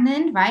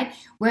stagnant, right?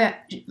 We're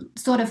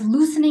sort of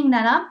loosening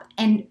that up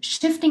and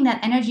shifting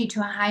that energy to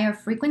a higher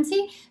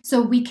frequency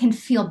so we can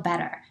feel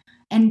better.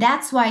 And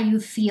that's why you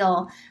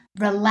feel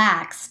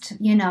relaxed,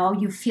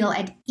 you feel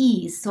at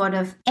ease, sort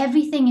of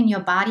everything in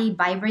your body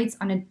vibrates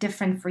on a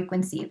different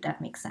frequency, if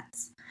that makes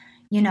sense.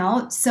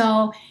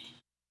 So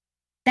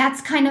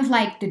that's kind of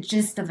like the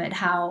gist of it,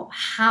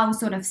 how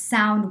sort of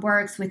sound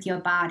works with your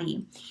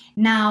body.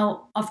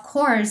 Now, of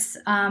course,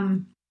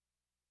 any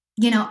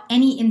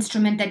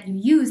instrument that you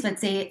use,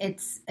 let's say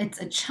it's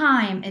a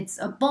chime, it's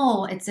a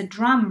bowl, it's a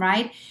drum,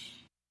 right?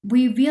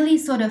 We really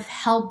sort of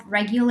help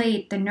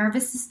regulate the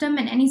nervous system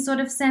in any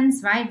sort of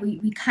sense, right?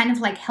 We kind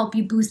of like help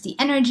you boost the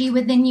energy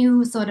within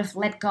you, sort of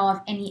let go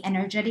of any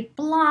energetic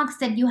blocks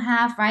that you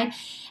have, right?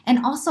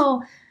 And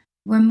also,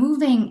 we're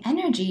moving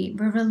energy,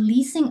 we're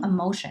releasing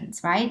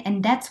emotions, right?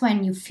 And that's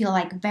when you feel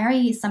like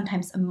very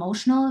sometimes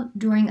emotional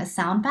during a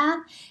sound bath.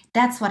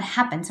 That's what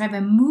happens, right?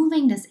 We're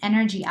moving this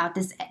energy out,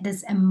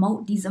 these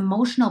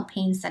emotional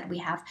pains that we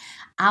have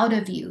out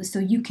of you, so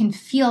you can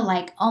feel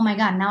like, oh my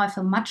God, now I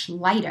feel much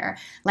lighter.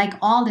 Like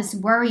all this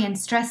worry and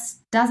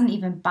stress doesn't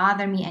even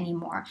bother me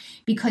anymore,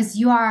 because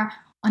you are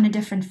on a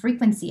different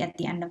frequency at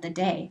the end of the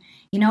day.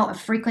 A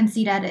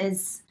frequency that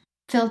is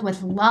filled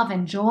with love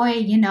and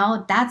joy,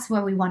 that's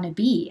where we want to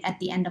be at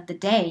the end of the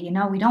day.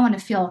 We don't want to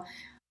feel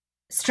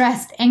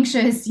stressed,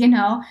 anxious,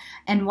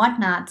 and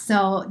whatnot.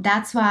 So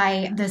that's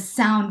why the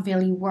sound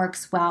really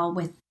works well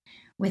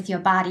with your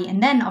body.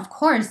 And then of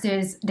course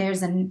there's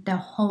the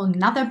whole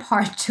another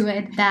part to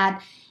it,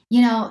 that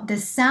the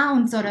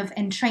sound sort of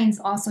entrains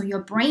also your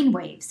brain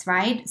waves,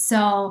 right?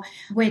 So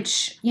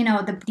which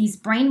these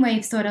brain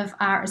waves sort of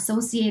are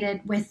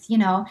associated with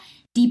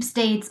deep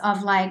states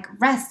of like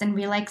rest and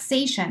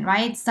relaxation,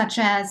 right? Such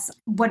as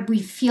what we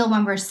feel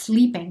when we're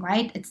sleeping,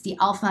 right? It's the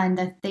alpha and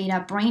the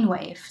theta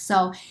brainwave.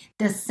 So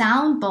the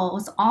sound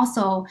bowls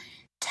also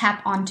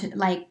tap onto,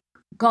 like,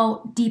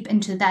 go deep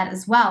into that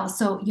as well.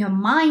 So your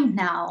mind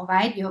now,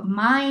 right? Your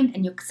mind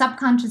and your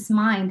subconscious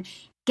mind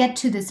get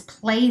to this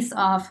place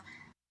of,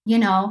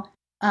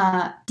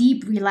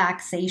 deep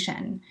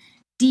relaxation,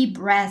 deep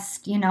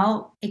rest,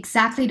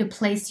 exactly the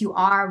place you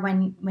are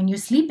when you're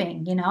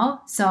sleeping,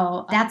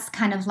 So that's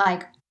kind of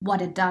like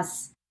what it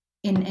does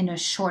in a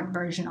short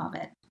version of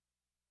it,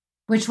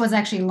 which was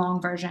actually a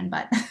long version,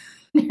 but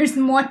there's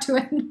more to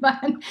it.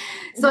 But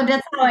so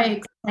that's how I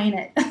explain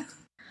it.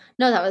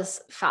 No, that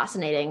was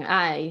fascinating.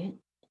 I've,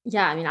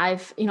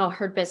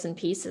 heard bits and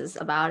pieces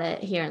about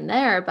it here and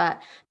there,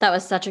 but that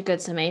was such a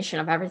good summation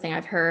of everything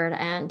I've heard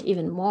and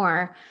even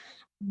more.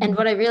 And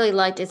what I really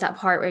liked is that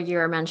part where you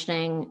were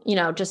mentioning,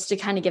 just to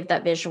kind of give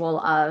that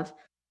visual of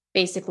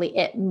basically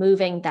it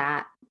moving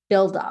that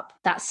buildup,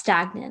 that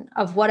stagnant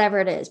of whatever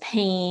it is,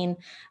 pain,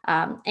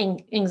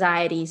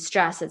 anxiety,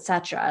 stress,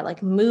 etc.,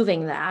 like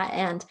moving that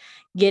and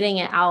getting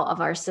it out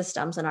of our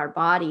systems and our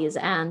bodies.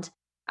 And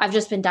I've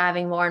just been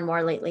diving more and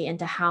more lately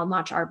into how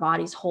much our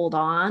bodies hold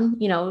on,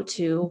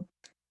 to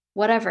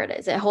whatever it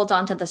is. It holds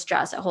on to the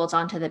stress, it holds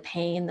on to the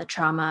pain, the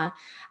trauma,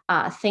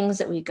 things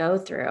that we go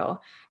through.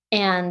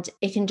 And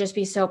it can just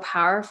be so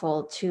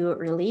powerful to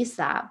release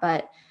that.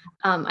 But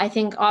I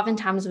think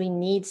oftentimes we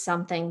need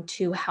something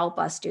to help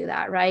us do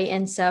that, right?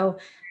 And so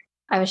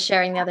I was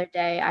sharing the other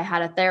day, I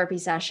had a therapy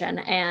session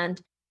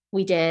and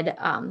we did,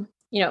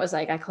 it was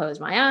like I closed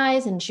my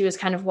eyes and she was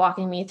kind of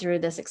walking me through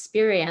this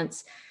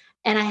experience.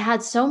 And I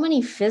had so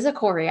many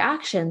physical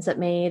reactions that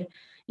made,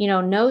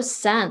 no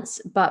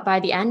sense. But by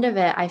the end of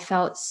it, I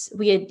felt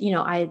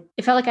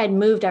it felt like I'd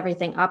moved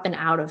everything up and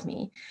out of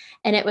me.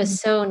 And it was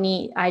so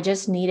neat. I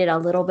just needed a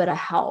little bit of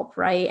help.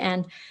 Right.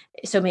 And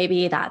so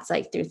maybe that's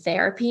like through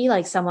therapy,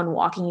 like someone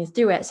walking you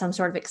through it, some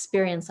sort of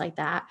experience like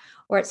that,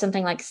 or it's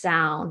something like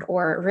sound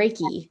or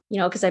Reiki,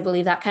 because I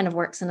believe that kind of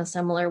works in a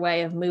similar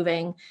way of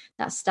moving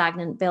that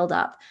stagnant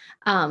buildup.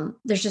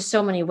 There's just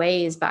so many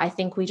ways, but I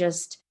think we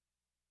just,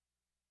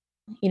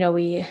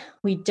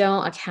 we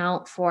don't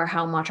account for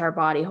how much our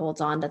body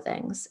holds on to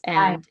things.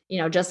 And,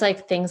 just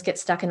like things get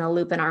stuck in a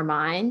loop in our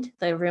mind,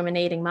 the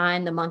ruminating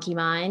mind, the monkey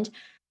mind,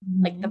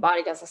 like the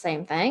body does the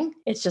same thing.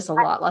 It's just a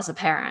lot less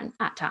apparent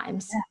at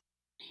times.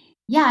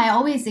 Yeah, I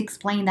always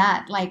explain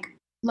that. Like,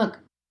 look,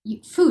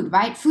 food,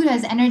 right? Food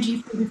has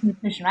energy, food is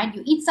nutrition, right?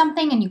 You eat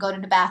something and you go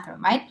to the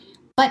bathroom, right?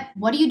 But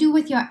what do you do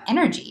with your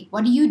energy?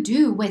 What do you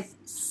do with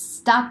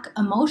stuck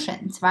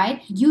emotions,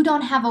 right? You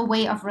don't have a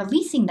way of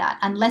releasing that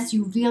unless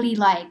you really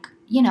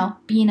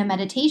be in a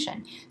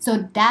meditation.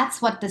 So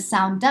that's what the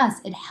sound does.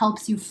 It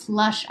helps you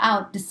flush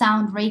out the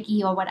sound,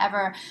 Reiki or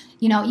whatever,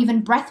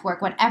 even breath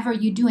work, whatever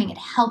you're doing, it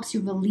helps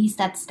you release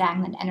that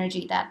stagnant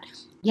energy that,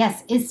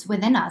 yes, is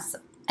within us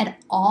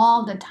at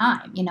all the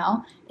time, you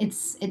know.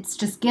 It's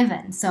just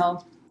given.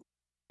 So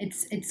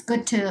it's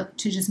good to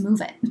just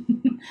move it.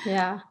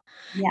 Yeah.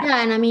 Yeah.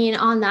 Yeah, and I mean,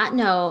 on that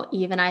note,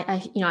 even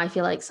I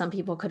feel like some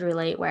people could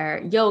relate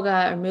where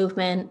yoga or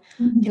movement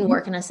can Mhm.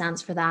 work in a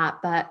sense for that.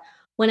 But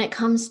when it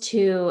comes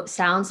to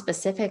sound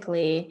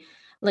specifically,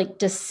 like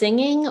does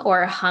singing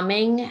or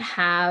humming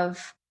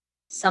have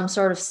some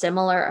sort of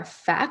similar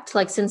effect?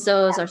 Like since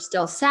those are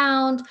still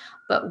sound,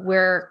 but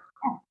we're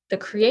the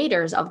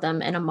creators of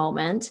them in a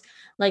moment,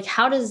 like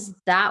how does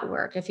that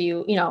work if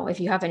you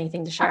have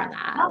anything to share on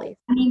that at least?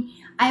 I mean,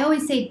 I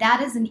always say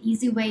that is an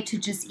easy way to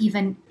just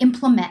even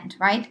implement,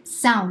 right?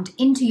 Sound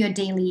into your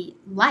daily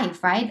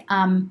life, right?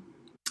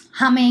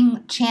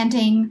 Humming,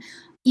 chanting,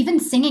 even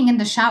singing in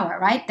the shower,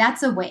 right?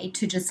 That's a way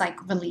to just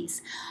like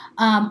release,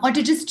 or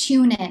to just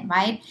tune in,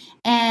 right?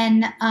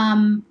 And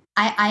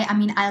I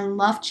mean, I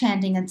love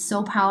chanting. It's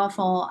so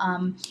powerful.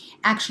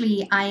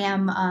 Actually, I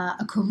am a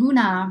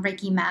Karuna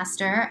Reiki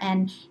master,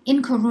 and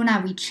in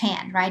Karuna we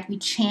chant, right? We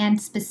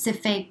chant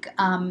specific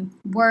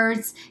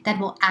words that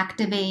will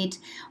activate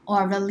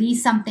or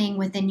release something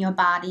within your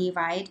body,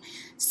 right?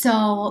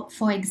 So,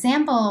 for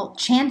example,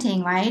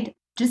 chanting, right?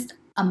 Just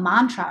a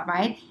mantra,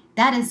 right?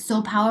 That is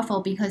so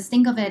powerful because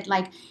think of it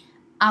like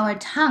our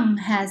tongue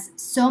has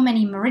so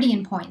many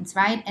meridian points,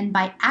 right? And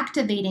by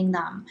activating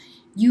them,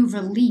 you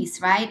release,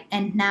 right?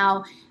 And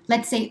now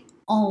let's say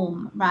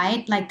Om,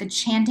 right? Like the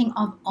chanting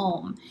of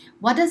Om.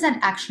 What does that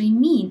actually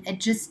mean? It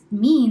just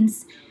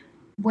means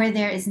where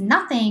there is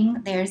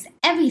nothing, there's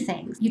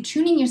everything. You're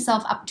tuning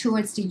yourself up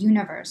towards the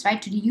universe,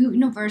 right? To the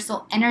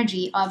universal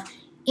energy of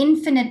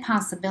infinite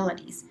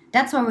possibilities.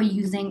 That's why we're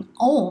using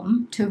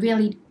Om to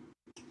really,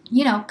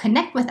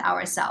 connect with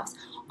ourselves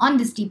on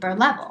this deeper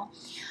level.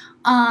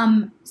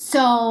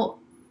 So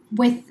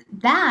with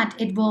that,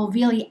 it will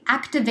really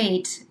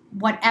activate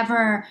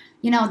whatever,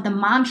 the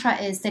mantra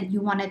is that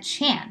you want to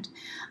chant.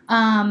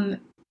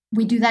 Um,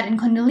 we do that in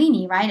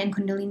Kundalini, right? In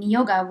Kundalini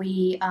yoga,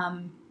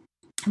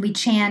 we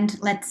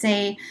chant, let's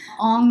say,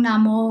 Ong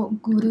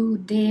Namo Guru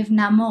Dev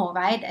Namo,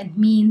 right? It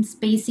means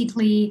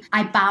basically,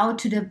 I bow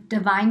to the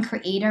divine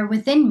creator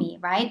within me,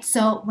 right?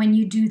 So when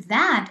you do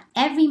that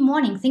every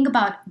morning, think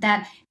about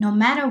that no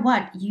matter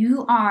what,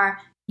 you are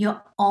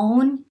your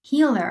own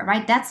healer,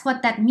 right? That's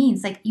what that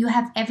means. Like you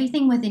have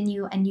everything within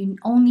you and you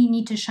only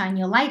need to shine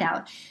your light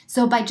out.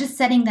 So by just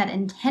setting that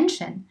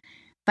intention,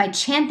 by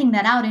chanting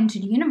that out into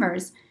the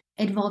universe,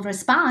 it will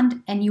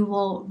respond and you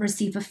will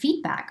receive a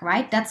feedback,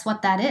 right? That's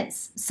what that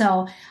is.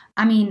 So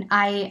I mean,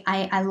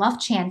 I love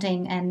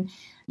chanting, and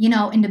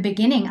in the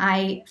beginning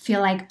I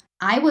feel like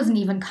I wasn't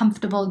even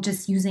comfortable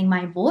just using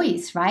my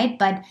voice, right?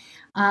 But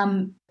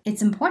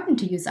it's important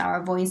to use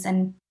our voice,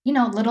 and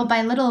little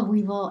by little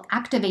we will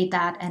activate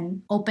that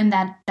and open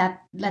that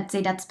let's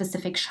say that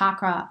specific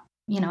chakra,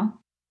 yeah.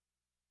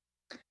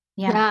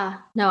 Yeah,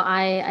 no,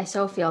 I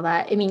so feel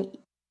that. I mean,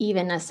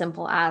 even as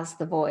simple as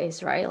the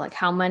voice, right? Like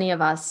how many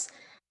of us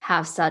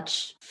have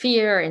such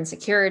fear,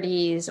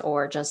 insecurities,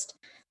 or just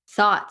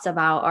thoughts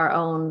about our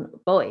own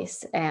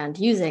voice and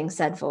using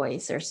said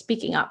voice or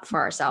speaking up for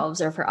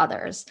ourselves or for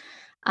others.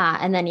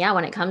 And then, yeah,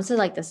 when it comes to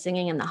like the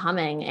singing and the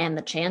humming and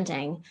the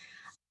chanting,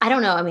 I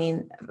don't know, I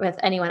mean, with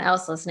anyone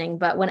else listening,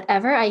 but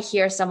whenever I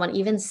hear someone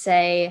even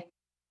say,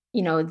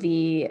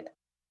 the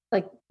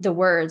like the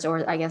words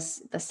or I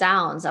guess the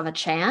sounds of a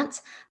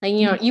chant, like,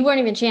 you weren't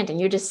even chanting,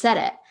 you just said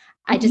it.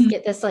 I just Mhm.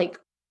 get this like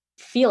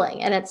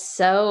feeling and it's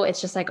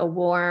just like a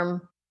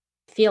warm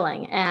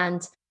feeling.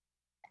 And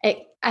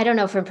I don't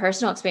know, from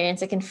personal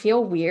experience, it can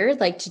feel weird,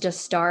 like to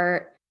just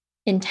start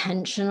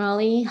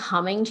intentionally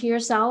humming to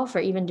yourself or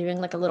even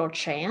doing like a little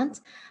chant.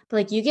 But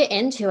like you get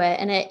into it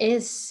and it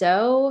is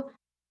so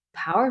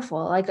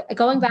powerful. Like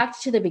going back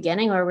to the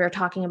beginning where we were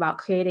talking about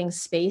creating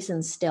space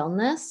and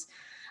stillness,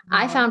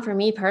 I Right. found for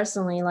me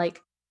personally,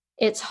 like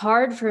it's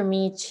hard for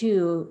me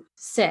to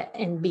sit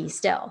and be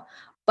still,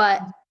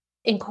 but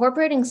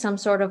incorporating some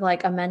sort of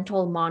like a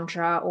mental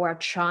mantra or a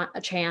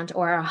chant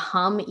or a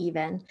hum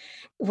even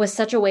was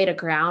such a way to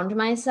ground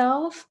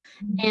myself.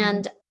 Mhm.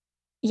 And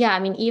yeah, I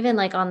mean, even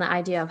like on the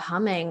idea of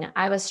humming,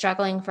 I was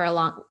struggling for a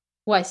long,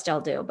 well, I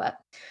still do, but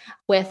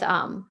with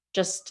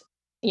just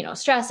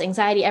stress,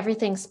 anxiety,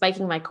 everything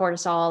spiking my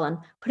cortisol and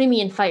putting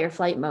me in fight or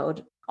flight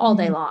mode all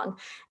day Mhm. long.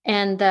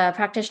 And the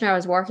practitioner I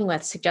was working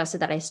with suggested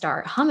that I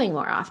start humming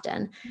more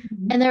often.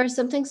 Mhm. And there was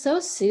something so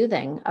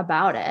soothing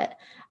about it.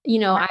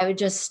 Right. I would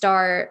just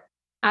start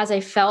as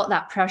I felt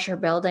that pressure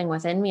building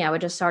within me, I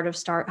would just sort of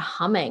start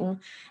humming,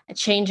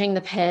 changing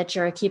the pitch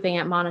or keeping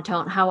it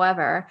monotone,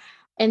 however.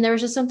 And there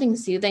was just something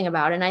soothing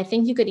about it. And I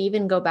think you could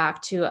even go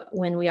back to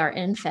when we are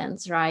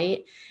infants,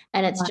 right?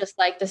 And it's Right. just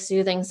like the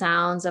soothing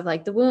sounds of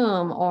like the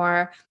womb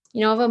or,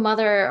 of a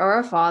mother or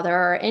a father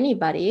or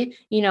anybody,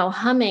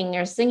 humming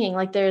or singing.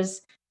 Like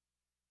there's,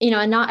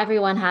 and not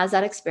everyone has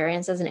that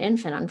experience as an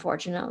infant,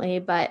 unfortunately.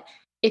 But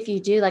if you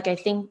do, like, I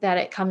think that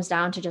it comes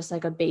down to just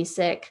like a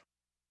basic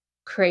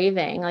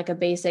craving, like a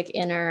basic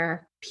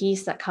inner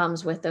peace that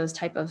comes with those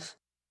type of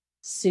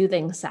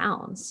soothing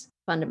sounds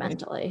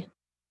fundamentally.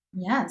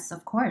 Yes,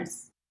 of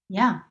course.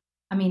 Yeah.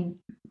 I mean,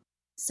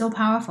 so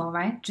powerful,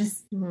 right?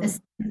 Just Mhm.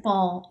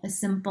 a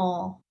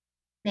simple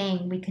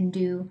thing we can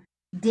do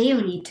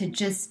daily to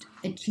just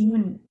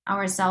attune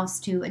ourselves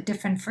to a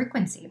different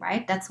frequency,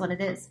 right? That's what it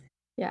is.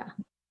 Yeah.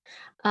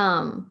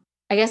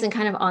 I guess, and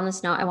kind of on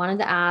this note, I wanted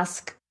to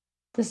ask,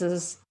 this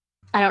is,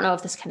 I don't know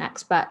if this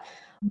connects, but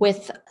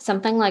with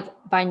something like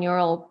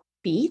binaural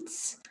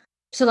beats,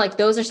 so like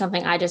those are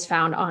something I just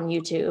found on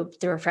YouTube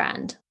through a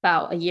friend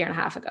about a year and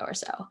a half ago or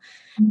so.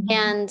 Mhm.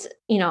 And,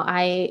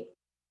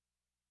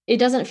 it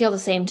doesn't feel the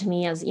same to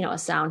me as, a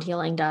sound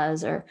healing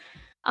does, or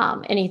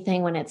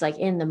anything when it's like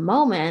in the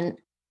moment.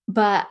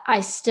 But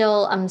I'm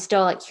still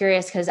like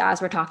curious, because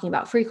as we're talking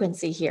about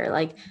frequency here,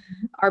 like,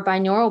 are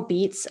binaural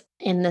beats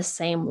in the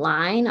same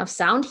line of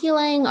sound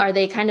healing? Are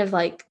they kind of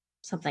like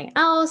something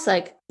else?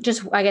 Like,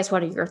 just, I guess,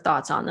 what are your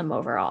thoughts on them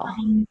overall?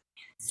 Um,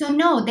 so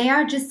no, they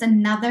are just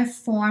another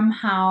form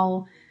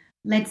how,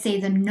 let's say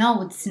the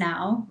notes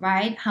now,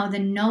 right? How the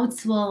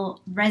notes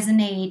will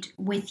resonate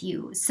with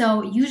you.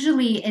 So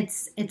usually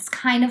it's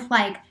kind of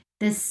like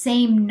the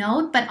same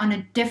note, but on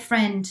a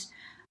different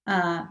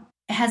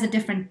it has a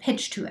different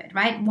pitch to it,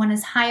 right? One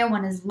is higher,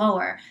 one is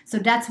lower. So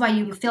that's why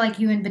you feel like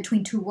you're in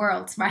between two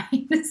worlds,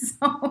 right?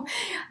 So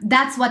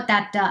that's what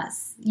that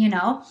does, you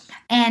know?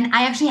 And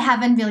I actually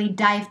haven't really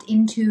dived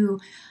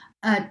into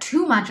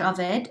too much of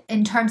it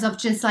in terms of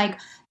just like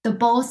the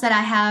bowls that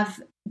I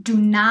have do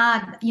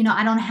not,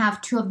 I don't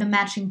have two of the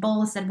matching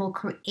bowls that will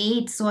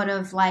create sort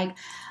of like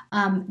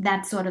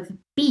that sort of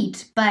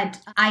beat,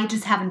 but I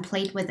just haven't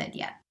played with it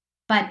yet.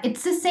 But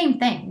it's the same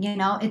thing,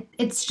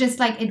 it's just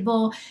like it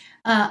will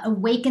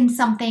awaken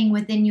something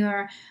within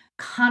your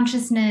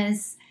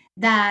consciousness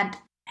that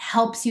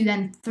helps you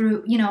then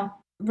through,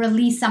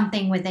 release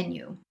something within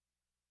you.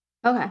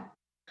 Okay.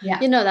 Yeah,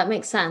 That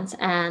makes sense.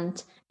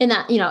 And in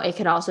that, it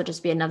could also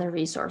just be another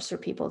resource for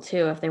people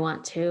too, if they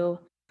want to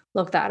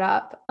look that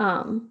up.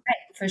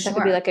 for That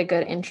could be sure. like a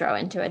good intro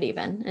into it,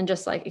 even, and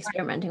just like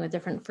experimenting with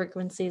different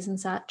frequencies and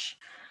such.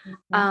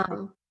 Exactly.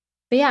 Um,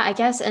 but yeah, I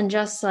guess, and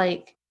just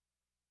like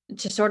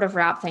to sort of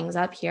wrap things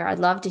up here, I'd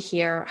love to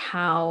hear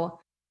how,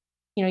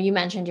 you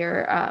mentioned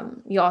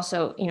you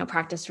also,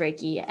 practice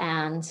Reiki,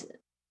 and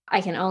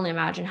I can only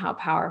imagine how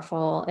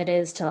powerful it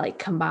is to like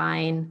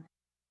combine.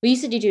 Well, you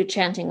said you do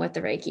chanting with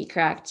the Reiki,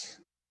 correct?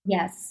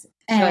 Yes.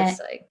 So it's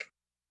like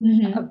a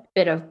Mhm.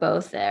 bit of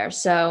both there.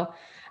 So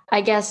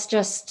I guess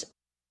just,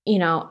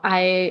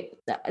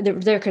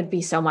 there could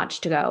be so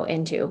much to go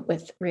into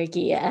with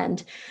Reiki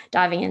and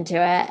diving into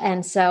it.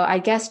 And so I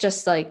guess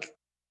just like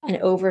an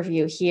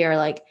overview here,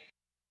 like,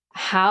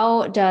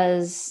 how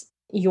does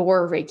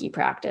your Reiki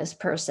practice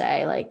per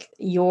se, like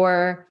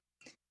your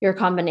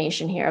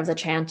combination here of the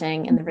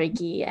chanting and the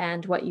Reiki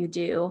and what you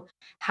do,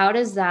 how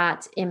does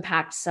that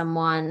impact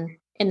someone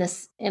in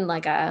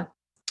like a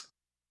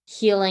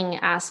healing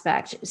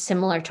aspect,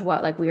 similar to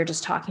what like we were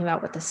just talking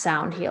about with the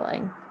sound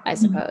healing, I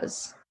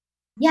suppose?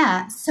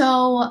 Yeah.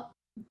 So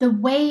the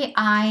way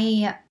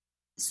I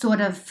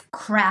sort of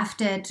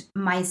crafted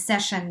my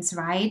sessions,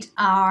 right,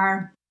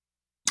 are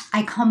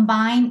I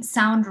combine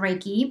sound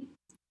Reiki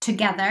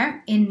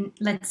together in,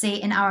 let's say,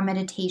 in our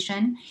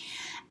meditation,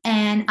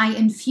 and I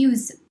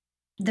infuse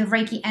the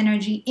Reiki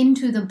energy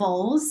into the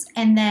bowls.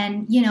 And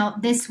then,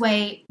 this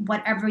way,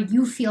 whatever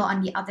you feel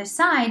on the other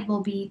side will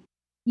be,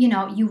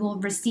 you will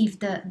receive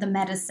the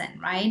medicine,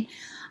 right?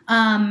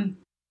 Um,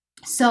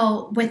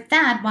 so with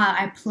that, while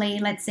I play,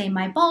 let's say,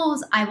 my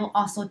bowls, I will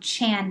also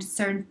chant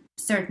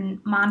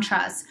certain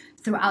mantras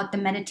throughout the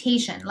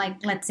meditation, like,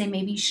 let's say,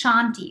 maybe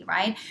Shanti,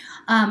 right?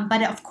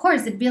 But of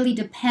course, it really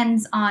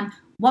depends on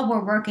what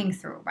we're working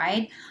through,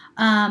 right?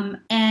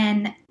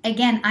 And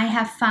again, I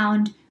have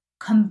found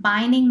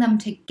combining them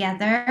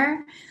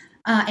together,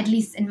 at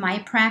least in my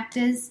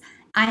practice,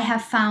 I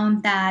have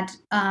found that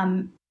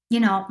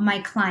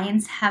my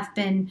clients have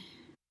been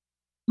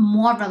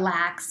more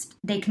relaxed.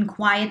 They can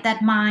quiet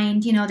that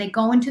mind. They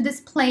go into this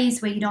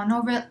place where you don't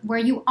know where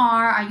you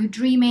are. Are you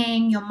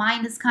dreaming? Your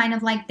mind is kind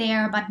of like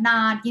there, but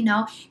not.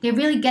 They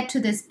really get to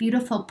this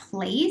beautiful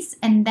place,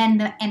 and then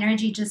the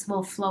energy just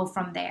will flow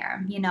from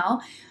there.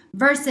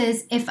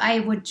 Versus if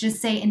I would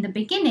just say in the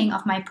beginning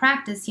of my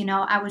practice,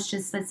 I was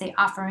just, let's say,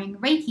 offering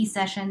Reiki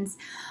sessions,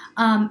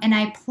 and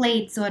I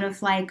played sort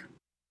of like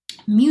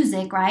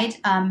music, right,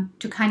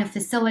 to kind of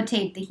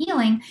facilitate the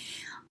healing.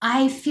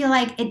 I feel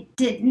like it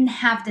didn't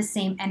have the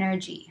same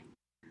energy.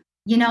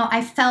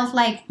 I felt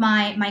like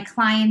my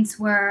clients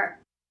were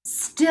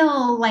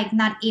still like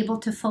not able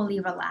to fully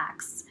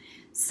relax.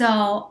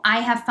 So I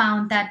have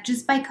found that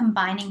just by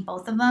combining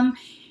both of them,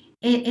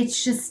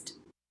 it's just,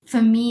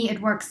 for me, it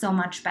works so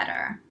much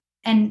better.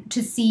 And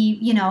to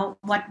see,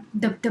 what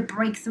the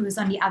breakthroughs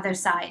on the other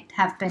side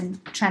have been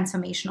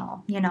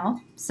transformational.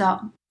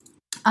 So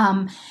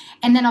um,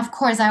 and then, of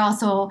course, I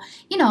also,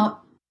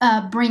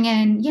 bring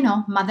in,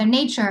 Mother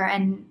Nature,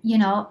 and,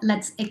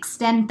 let's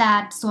extend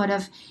that sort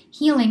of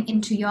healing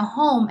into your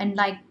home, and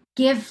like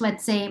give,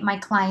 let's say, my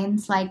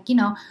clients, like,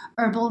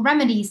 herbal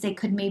remedies they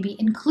could maybe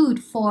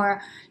include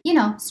for,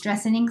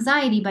 stress and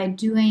anxiety by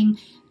doing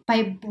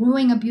by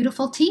brewing a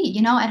beautiful tea,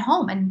 at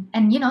home.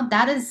 And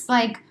that is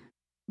like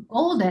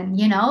golden,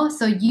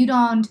 so you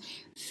don't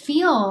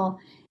feel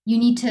you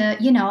need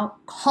to,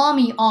 call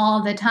me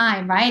all the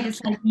time, right?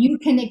 It's like you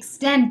can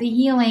extend the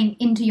healing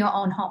into your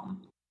own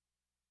home.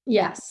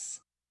 Yeah. Yes.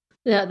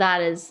 Yeah,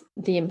 that is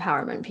the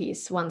empowerment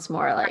piece once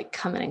more, like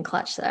coming in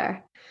clutch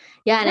there.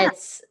 Yeah, and Yeah.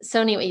 it's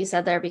so neat what you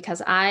said there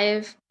because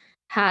I've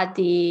had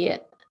the,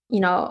 you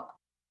know,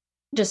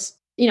 just,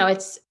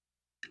 it's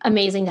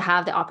amazing to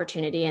have the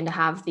opportunity and to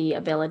have the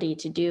ability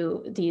to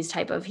do these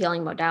type of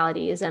healing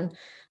modalities. And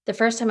the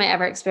first time I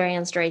ever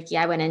experienced Reiki,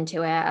 I went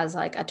into it as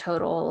like a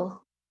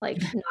total like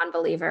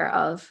non-believer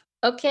of,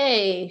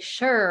 okay,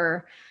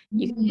 sure,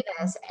 you can do Mm.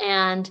 this.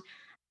 And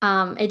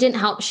it didn't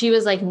help. She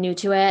was like new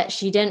to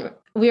it.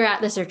 We were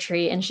at this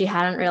retreat and she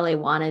hadn't really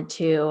wanted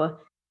to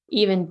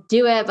even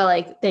do it, but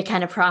like they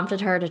kind of prompted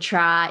her to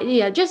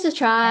try, just to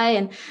try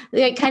and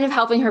like kind of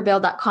helping her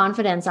build that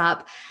confidence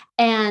up.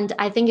 And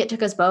I think it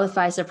took us both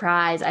by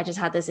surprise. I just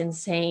had this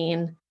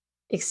insane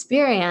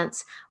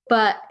experience,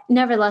 but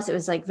nevertheless, it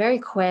was like very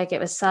quick. It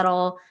was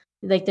subtle.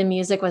 Like the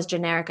music was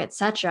generic,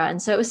 etc.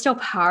 And so it was still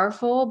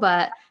powerful,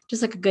 but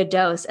just like a good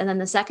dose. And then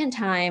the second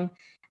time,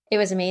 it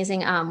was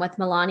amazing with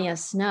Melania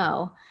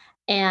Snow.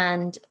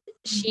 And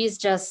she's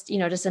just,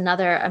 just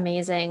another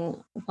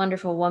amazing,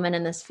 wonderful woman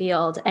in this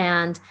field.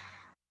 And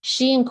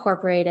she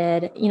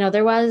incorporated,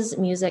 there was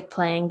music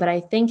playing, but I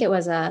think it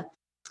was a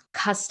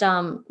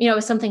custom, it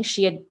was something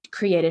she had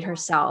created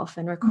herself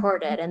and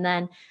recorded. And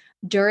then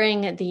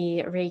during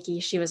the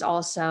Reiki, she was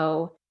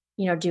also,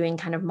 doing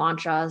kind of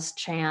mantras,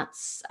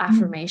 chants,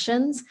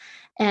 affirmations.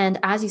 And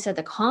as you said,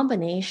 the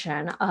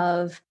combination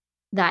of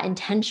that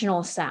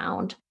intentional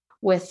sound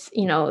with,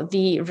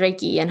 the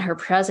Reiki and her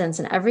presence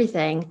and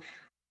everything,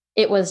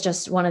 it was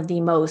just one of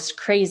the most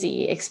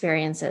crazy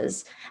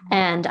experiences.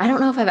 And I don't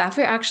know if I've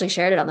ever actually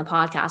shared it on the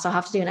podcast. I'll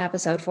have to do an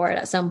episode for it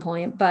at some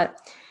point, but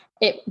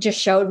it just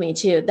showed me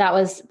too. That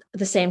was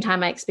the same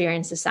time I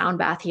experienced the sound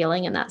bath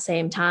healing in that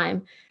same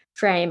time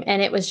frame.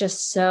 And it was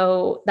just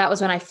that was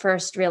when I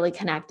first really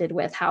connected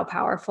with how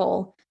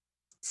powerful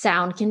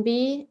sound can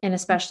be, and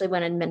especially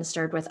when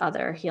administered with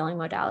other healing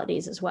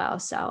modalities as well.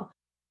 So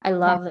I Yeah.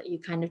 love that you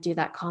kind of do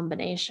that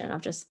combination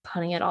of just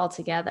putting it all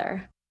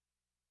together.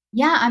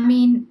 Yeah, I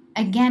mean,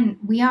 again,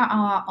 we are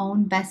our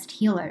own best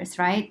healers,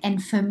 right?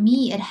 And for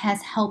me, it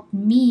has helped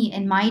me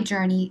in my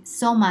journey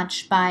so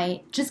much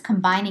by just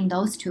combining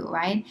those two,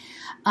 right?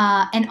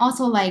 And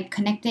also like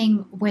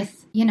connecting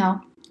with,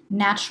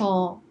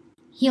 natural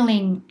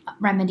healing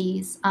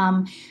remedies.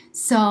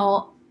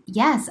 So,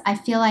 yes, I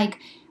feel like,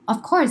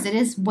 of course, it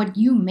is what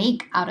you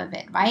make out of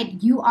it,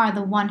 right? You are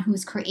the one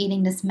who's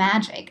creating this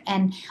magic.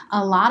 And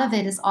a lot of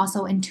it is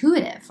also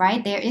intuitive,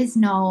 right? There's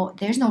no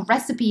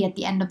recipe at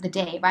the end of the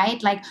day,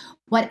 right? Like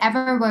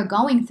whatever we're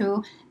going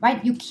through,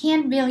 right? You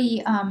can't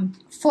really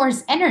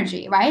force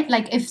energy, right?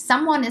 Like if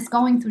someone is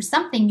going through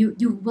something,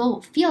 you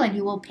will feel it,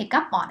 you will pick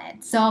up on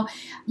it. So,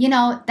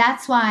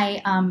 that's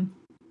why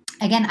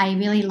again, I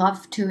really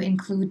love to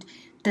include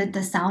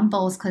the sound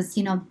bowls because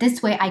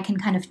this way I can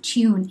kind of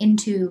tune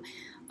into,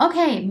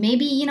 okay,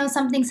 maybe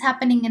something's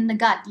happening in the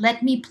gut.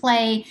 Let me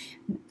play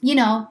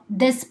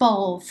this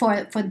bowl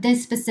for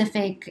this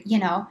specific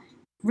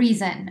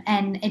reason,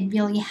 and it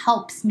really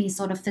helps me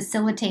sort of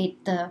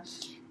facilitate the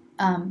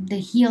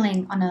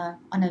healing on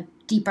a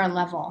deeper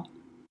level.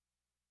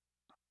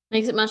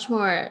 Makes it much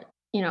more,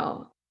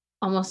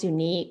 almost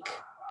unique,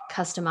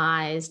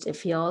 customized. It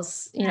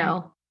feels,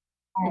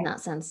 Right, in right,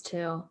 that sense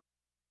too.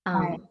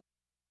 right, Um,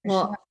 for sure.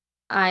 well,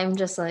 I'm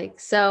just like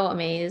so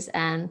amazed,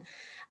 and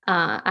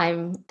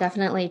I'm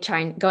definitely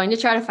going to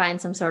try to find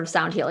some sort of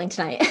sound healing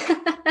tonight.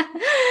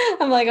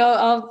 I'm like,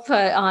 I'll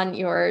put on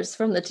yours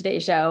from the Today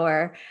Show,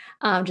 or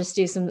just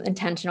do some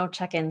intentional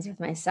check-ins with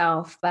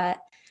myself. But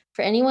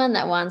for anyone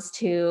that wants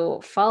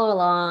to follow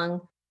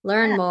along,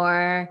 learn Yeah.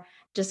 more,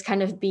 just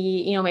kind of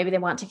be, maybe they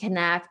want to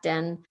connect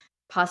and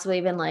possibly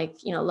even like,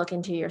 look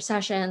into your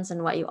sessions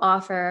and what you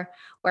offer.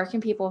 Where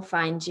can people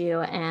find you?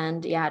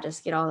 And yeah,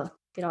 just get all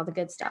the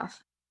good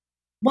stuff.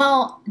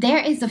 Well, there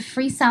is a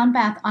free sound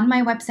bath on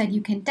my website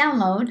you can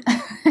download.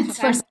 It's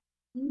for Okay.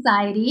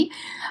 anxiety.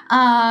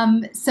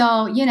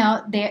 So,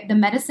 the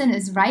medicine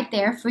is right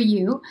there for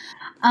you.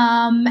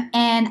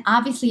 And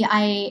obviously,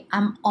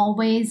 I'm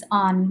always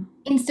on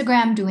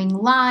Instagram doing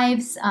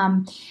lives,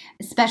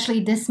 especially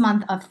this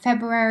month of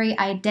February.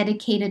 I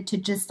dedicated to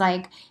just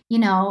like,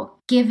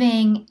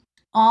 giving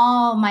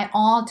all my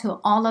all to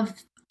all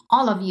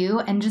of you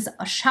and just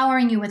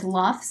showering you with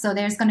love. So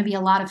there's going to be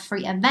a lot of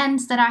free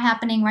events that are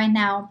happening right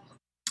now.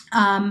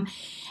 Um,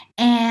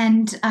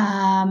 and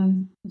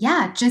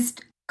yeah,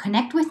 just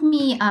connect with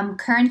me.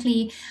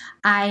 Currently,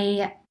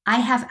 I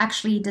have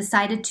actually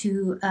decided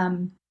to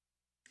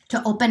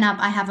open up.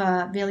 I have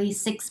a really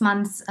 6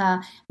 months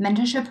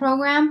mentorship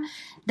program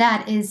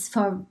that is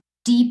for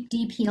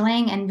deep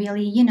healing and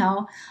really,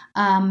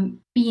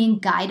 being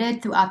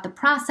guided throughout the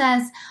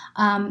process.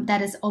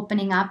 That is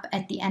opening up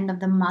at the end of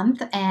the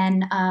month.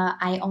 And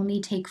I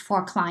only take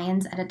 4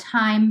 clients at a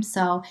time.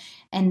 So,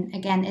 and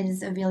again, it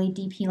is a really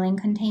deep healing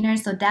container.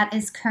 So that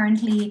is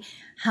currently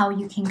how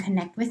you can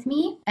connect with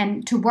me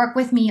and to work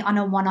with me on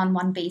a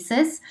one-on-one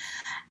basis.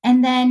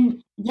 And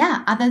then,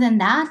 yeah, other than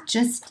that,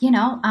 just,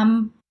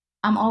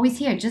 I'm always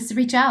here. Just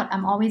reach out.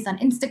 I'm always on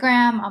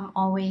Instagram. I'm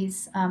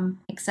always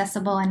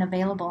accessible and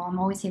available. I'm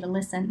always here to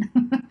listen.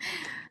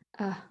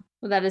 Uh,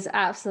 well, that is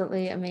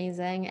absolutely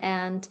amazing.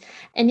 And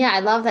yeah,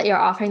 I love that you're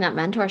offering that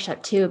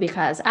mentorship too,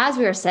 because as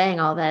we were saying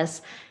all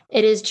this,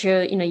 it is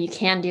true, you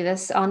can do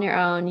this on your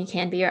own, you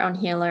can be your own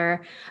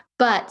healer,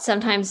 but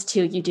sometimes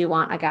too, you do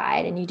want a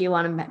guide and you do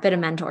want a bit of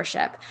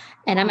mentorship.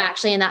 And I'm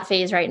actually in that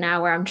phase right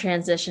now where I'm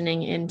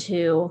transitioning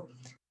into,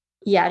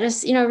 yeah,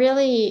 just,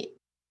 really,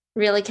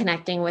 really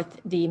connecting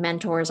with the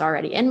mentors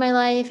already in my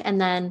life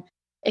and then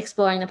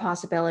exploring the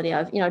possibility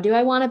of, do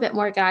I want a bit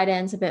more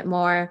guidance, a bit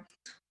more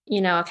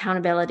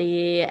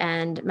accountability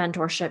and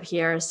mentorship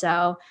here.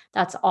 So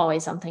that's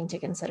always something to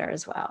consider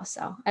as well.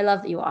 So I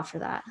love that you offer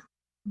that.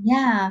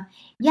 Yeah.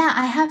 Yeah,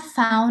 I have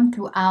found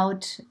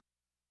throughout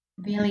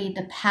really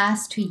the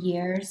past 2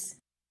 years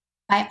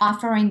by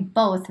offering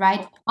both,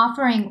 right?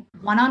 Offering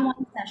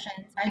one-on-one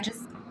sessions, right?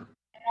 Just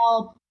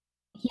general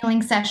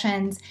healing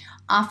sessions,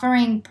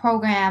 offering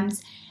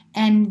programs,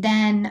 and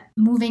then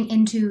moving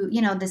into,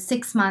 the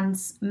 6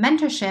 months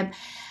mentorship.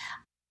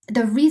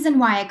 The reason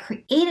why I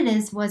created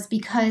this was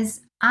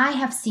because I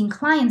have seen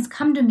clients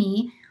come to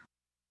me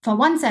for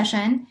one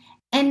session,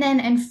 and then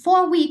in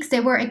 4 weeks, they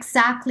were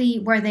exactly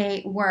where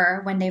they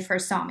were when they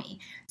first saw me.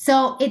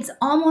 So it's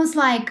almost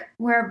like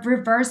we're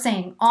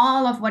reversing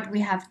all of what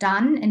we have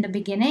done in the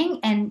beginning,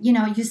 and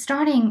you're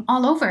starting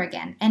all over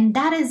again. And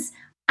that is,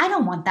 I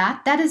don't want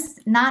that. That is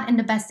not in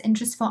the best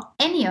interest for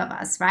any of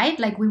us, right?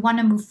 Like we want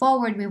to move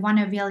forward. We want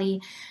to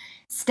really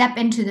step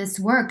into this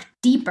work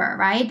deeper,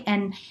 right?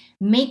 And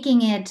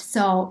making it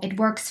so it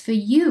works for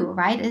you,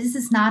 right? This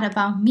is not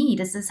about me.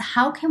 This is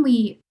how can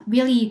we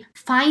really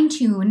fine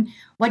tune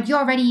what you're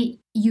already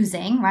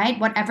using, right?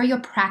 Whatever your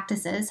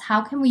practice is,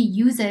 how can we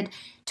use it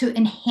to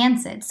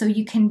enhance it so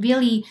you can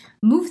really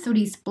move through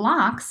these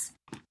blocks,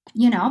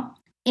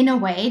 in a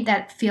way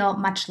that feel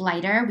much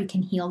lighter. We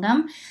can heal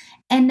them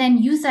and then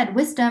use that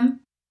wisdom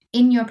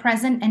in your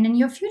present and in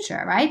your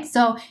future, right?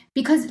 So,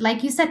 because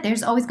like you said,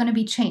 there's always going to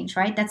be change,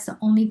 right? That's the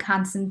only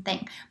constant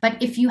thing. But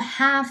if you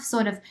have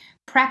sort of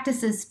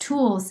practices,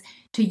 tools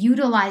to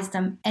utilize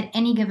them at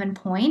any given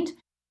point,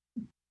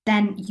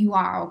 then you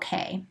are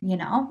okay.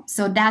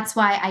 So that's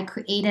why I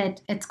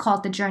created, it's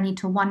called the Journey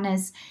to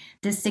Oneness,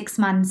 the 6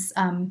 months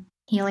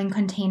healing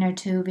container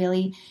to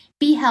really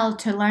be held,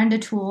 to learn the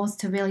tools,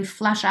 to really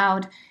flush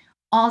out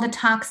all the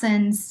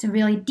toxins, to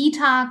really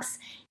detox,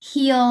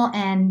 heal,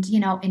 and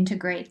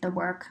integrate the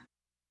work.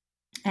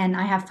 And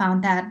I have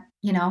found that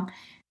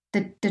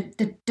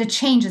the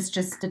change is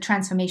just, the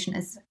transformation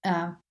is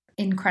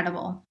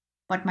incredible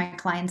what my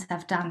clients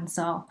have done.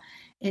 So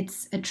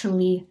it's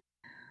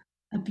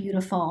a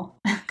beautiful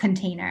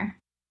container.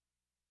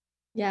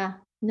 Yeah,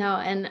 no,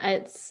 and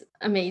it's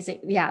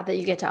amazing. Yeah, that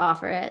you get to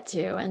offer it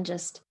too and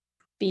just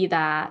be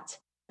that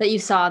you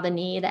saw the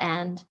need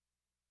and,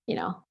 you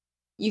know,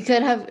 you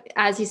could have,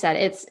 as you said,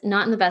 it's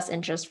not in the best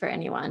interest for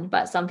anyone,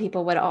 but some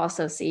people would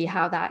also see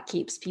how that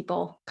keeps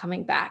people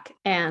coming back.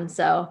 And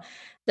so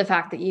the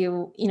fact that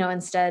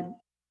instead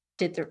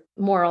did the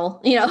moral,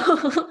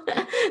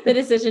 the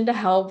decision to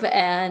help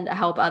and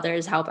help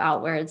others, help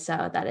outwards.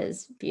 So that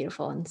is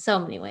beautiful in so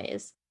many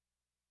ways.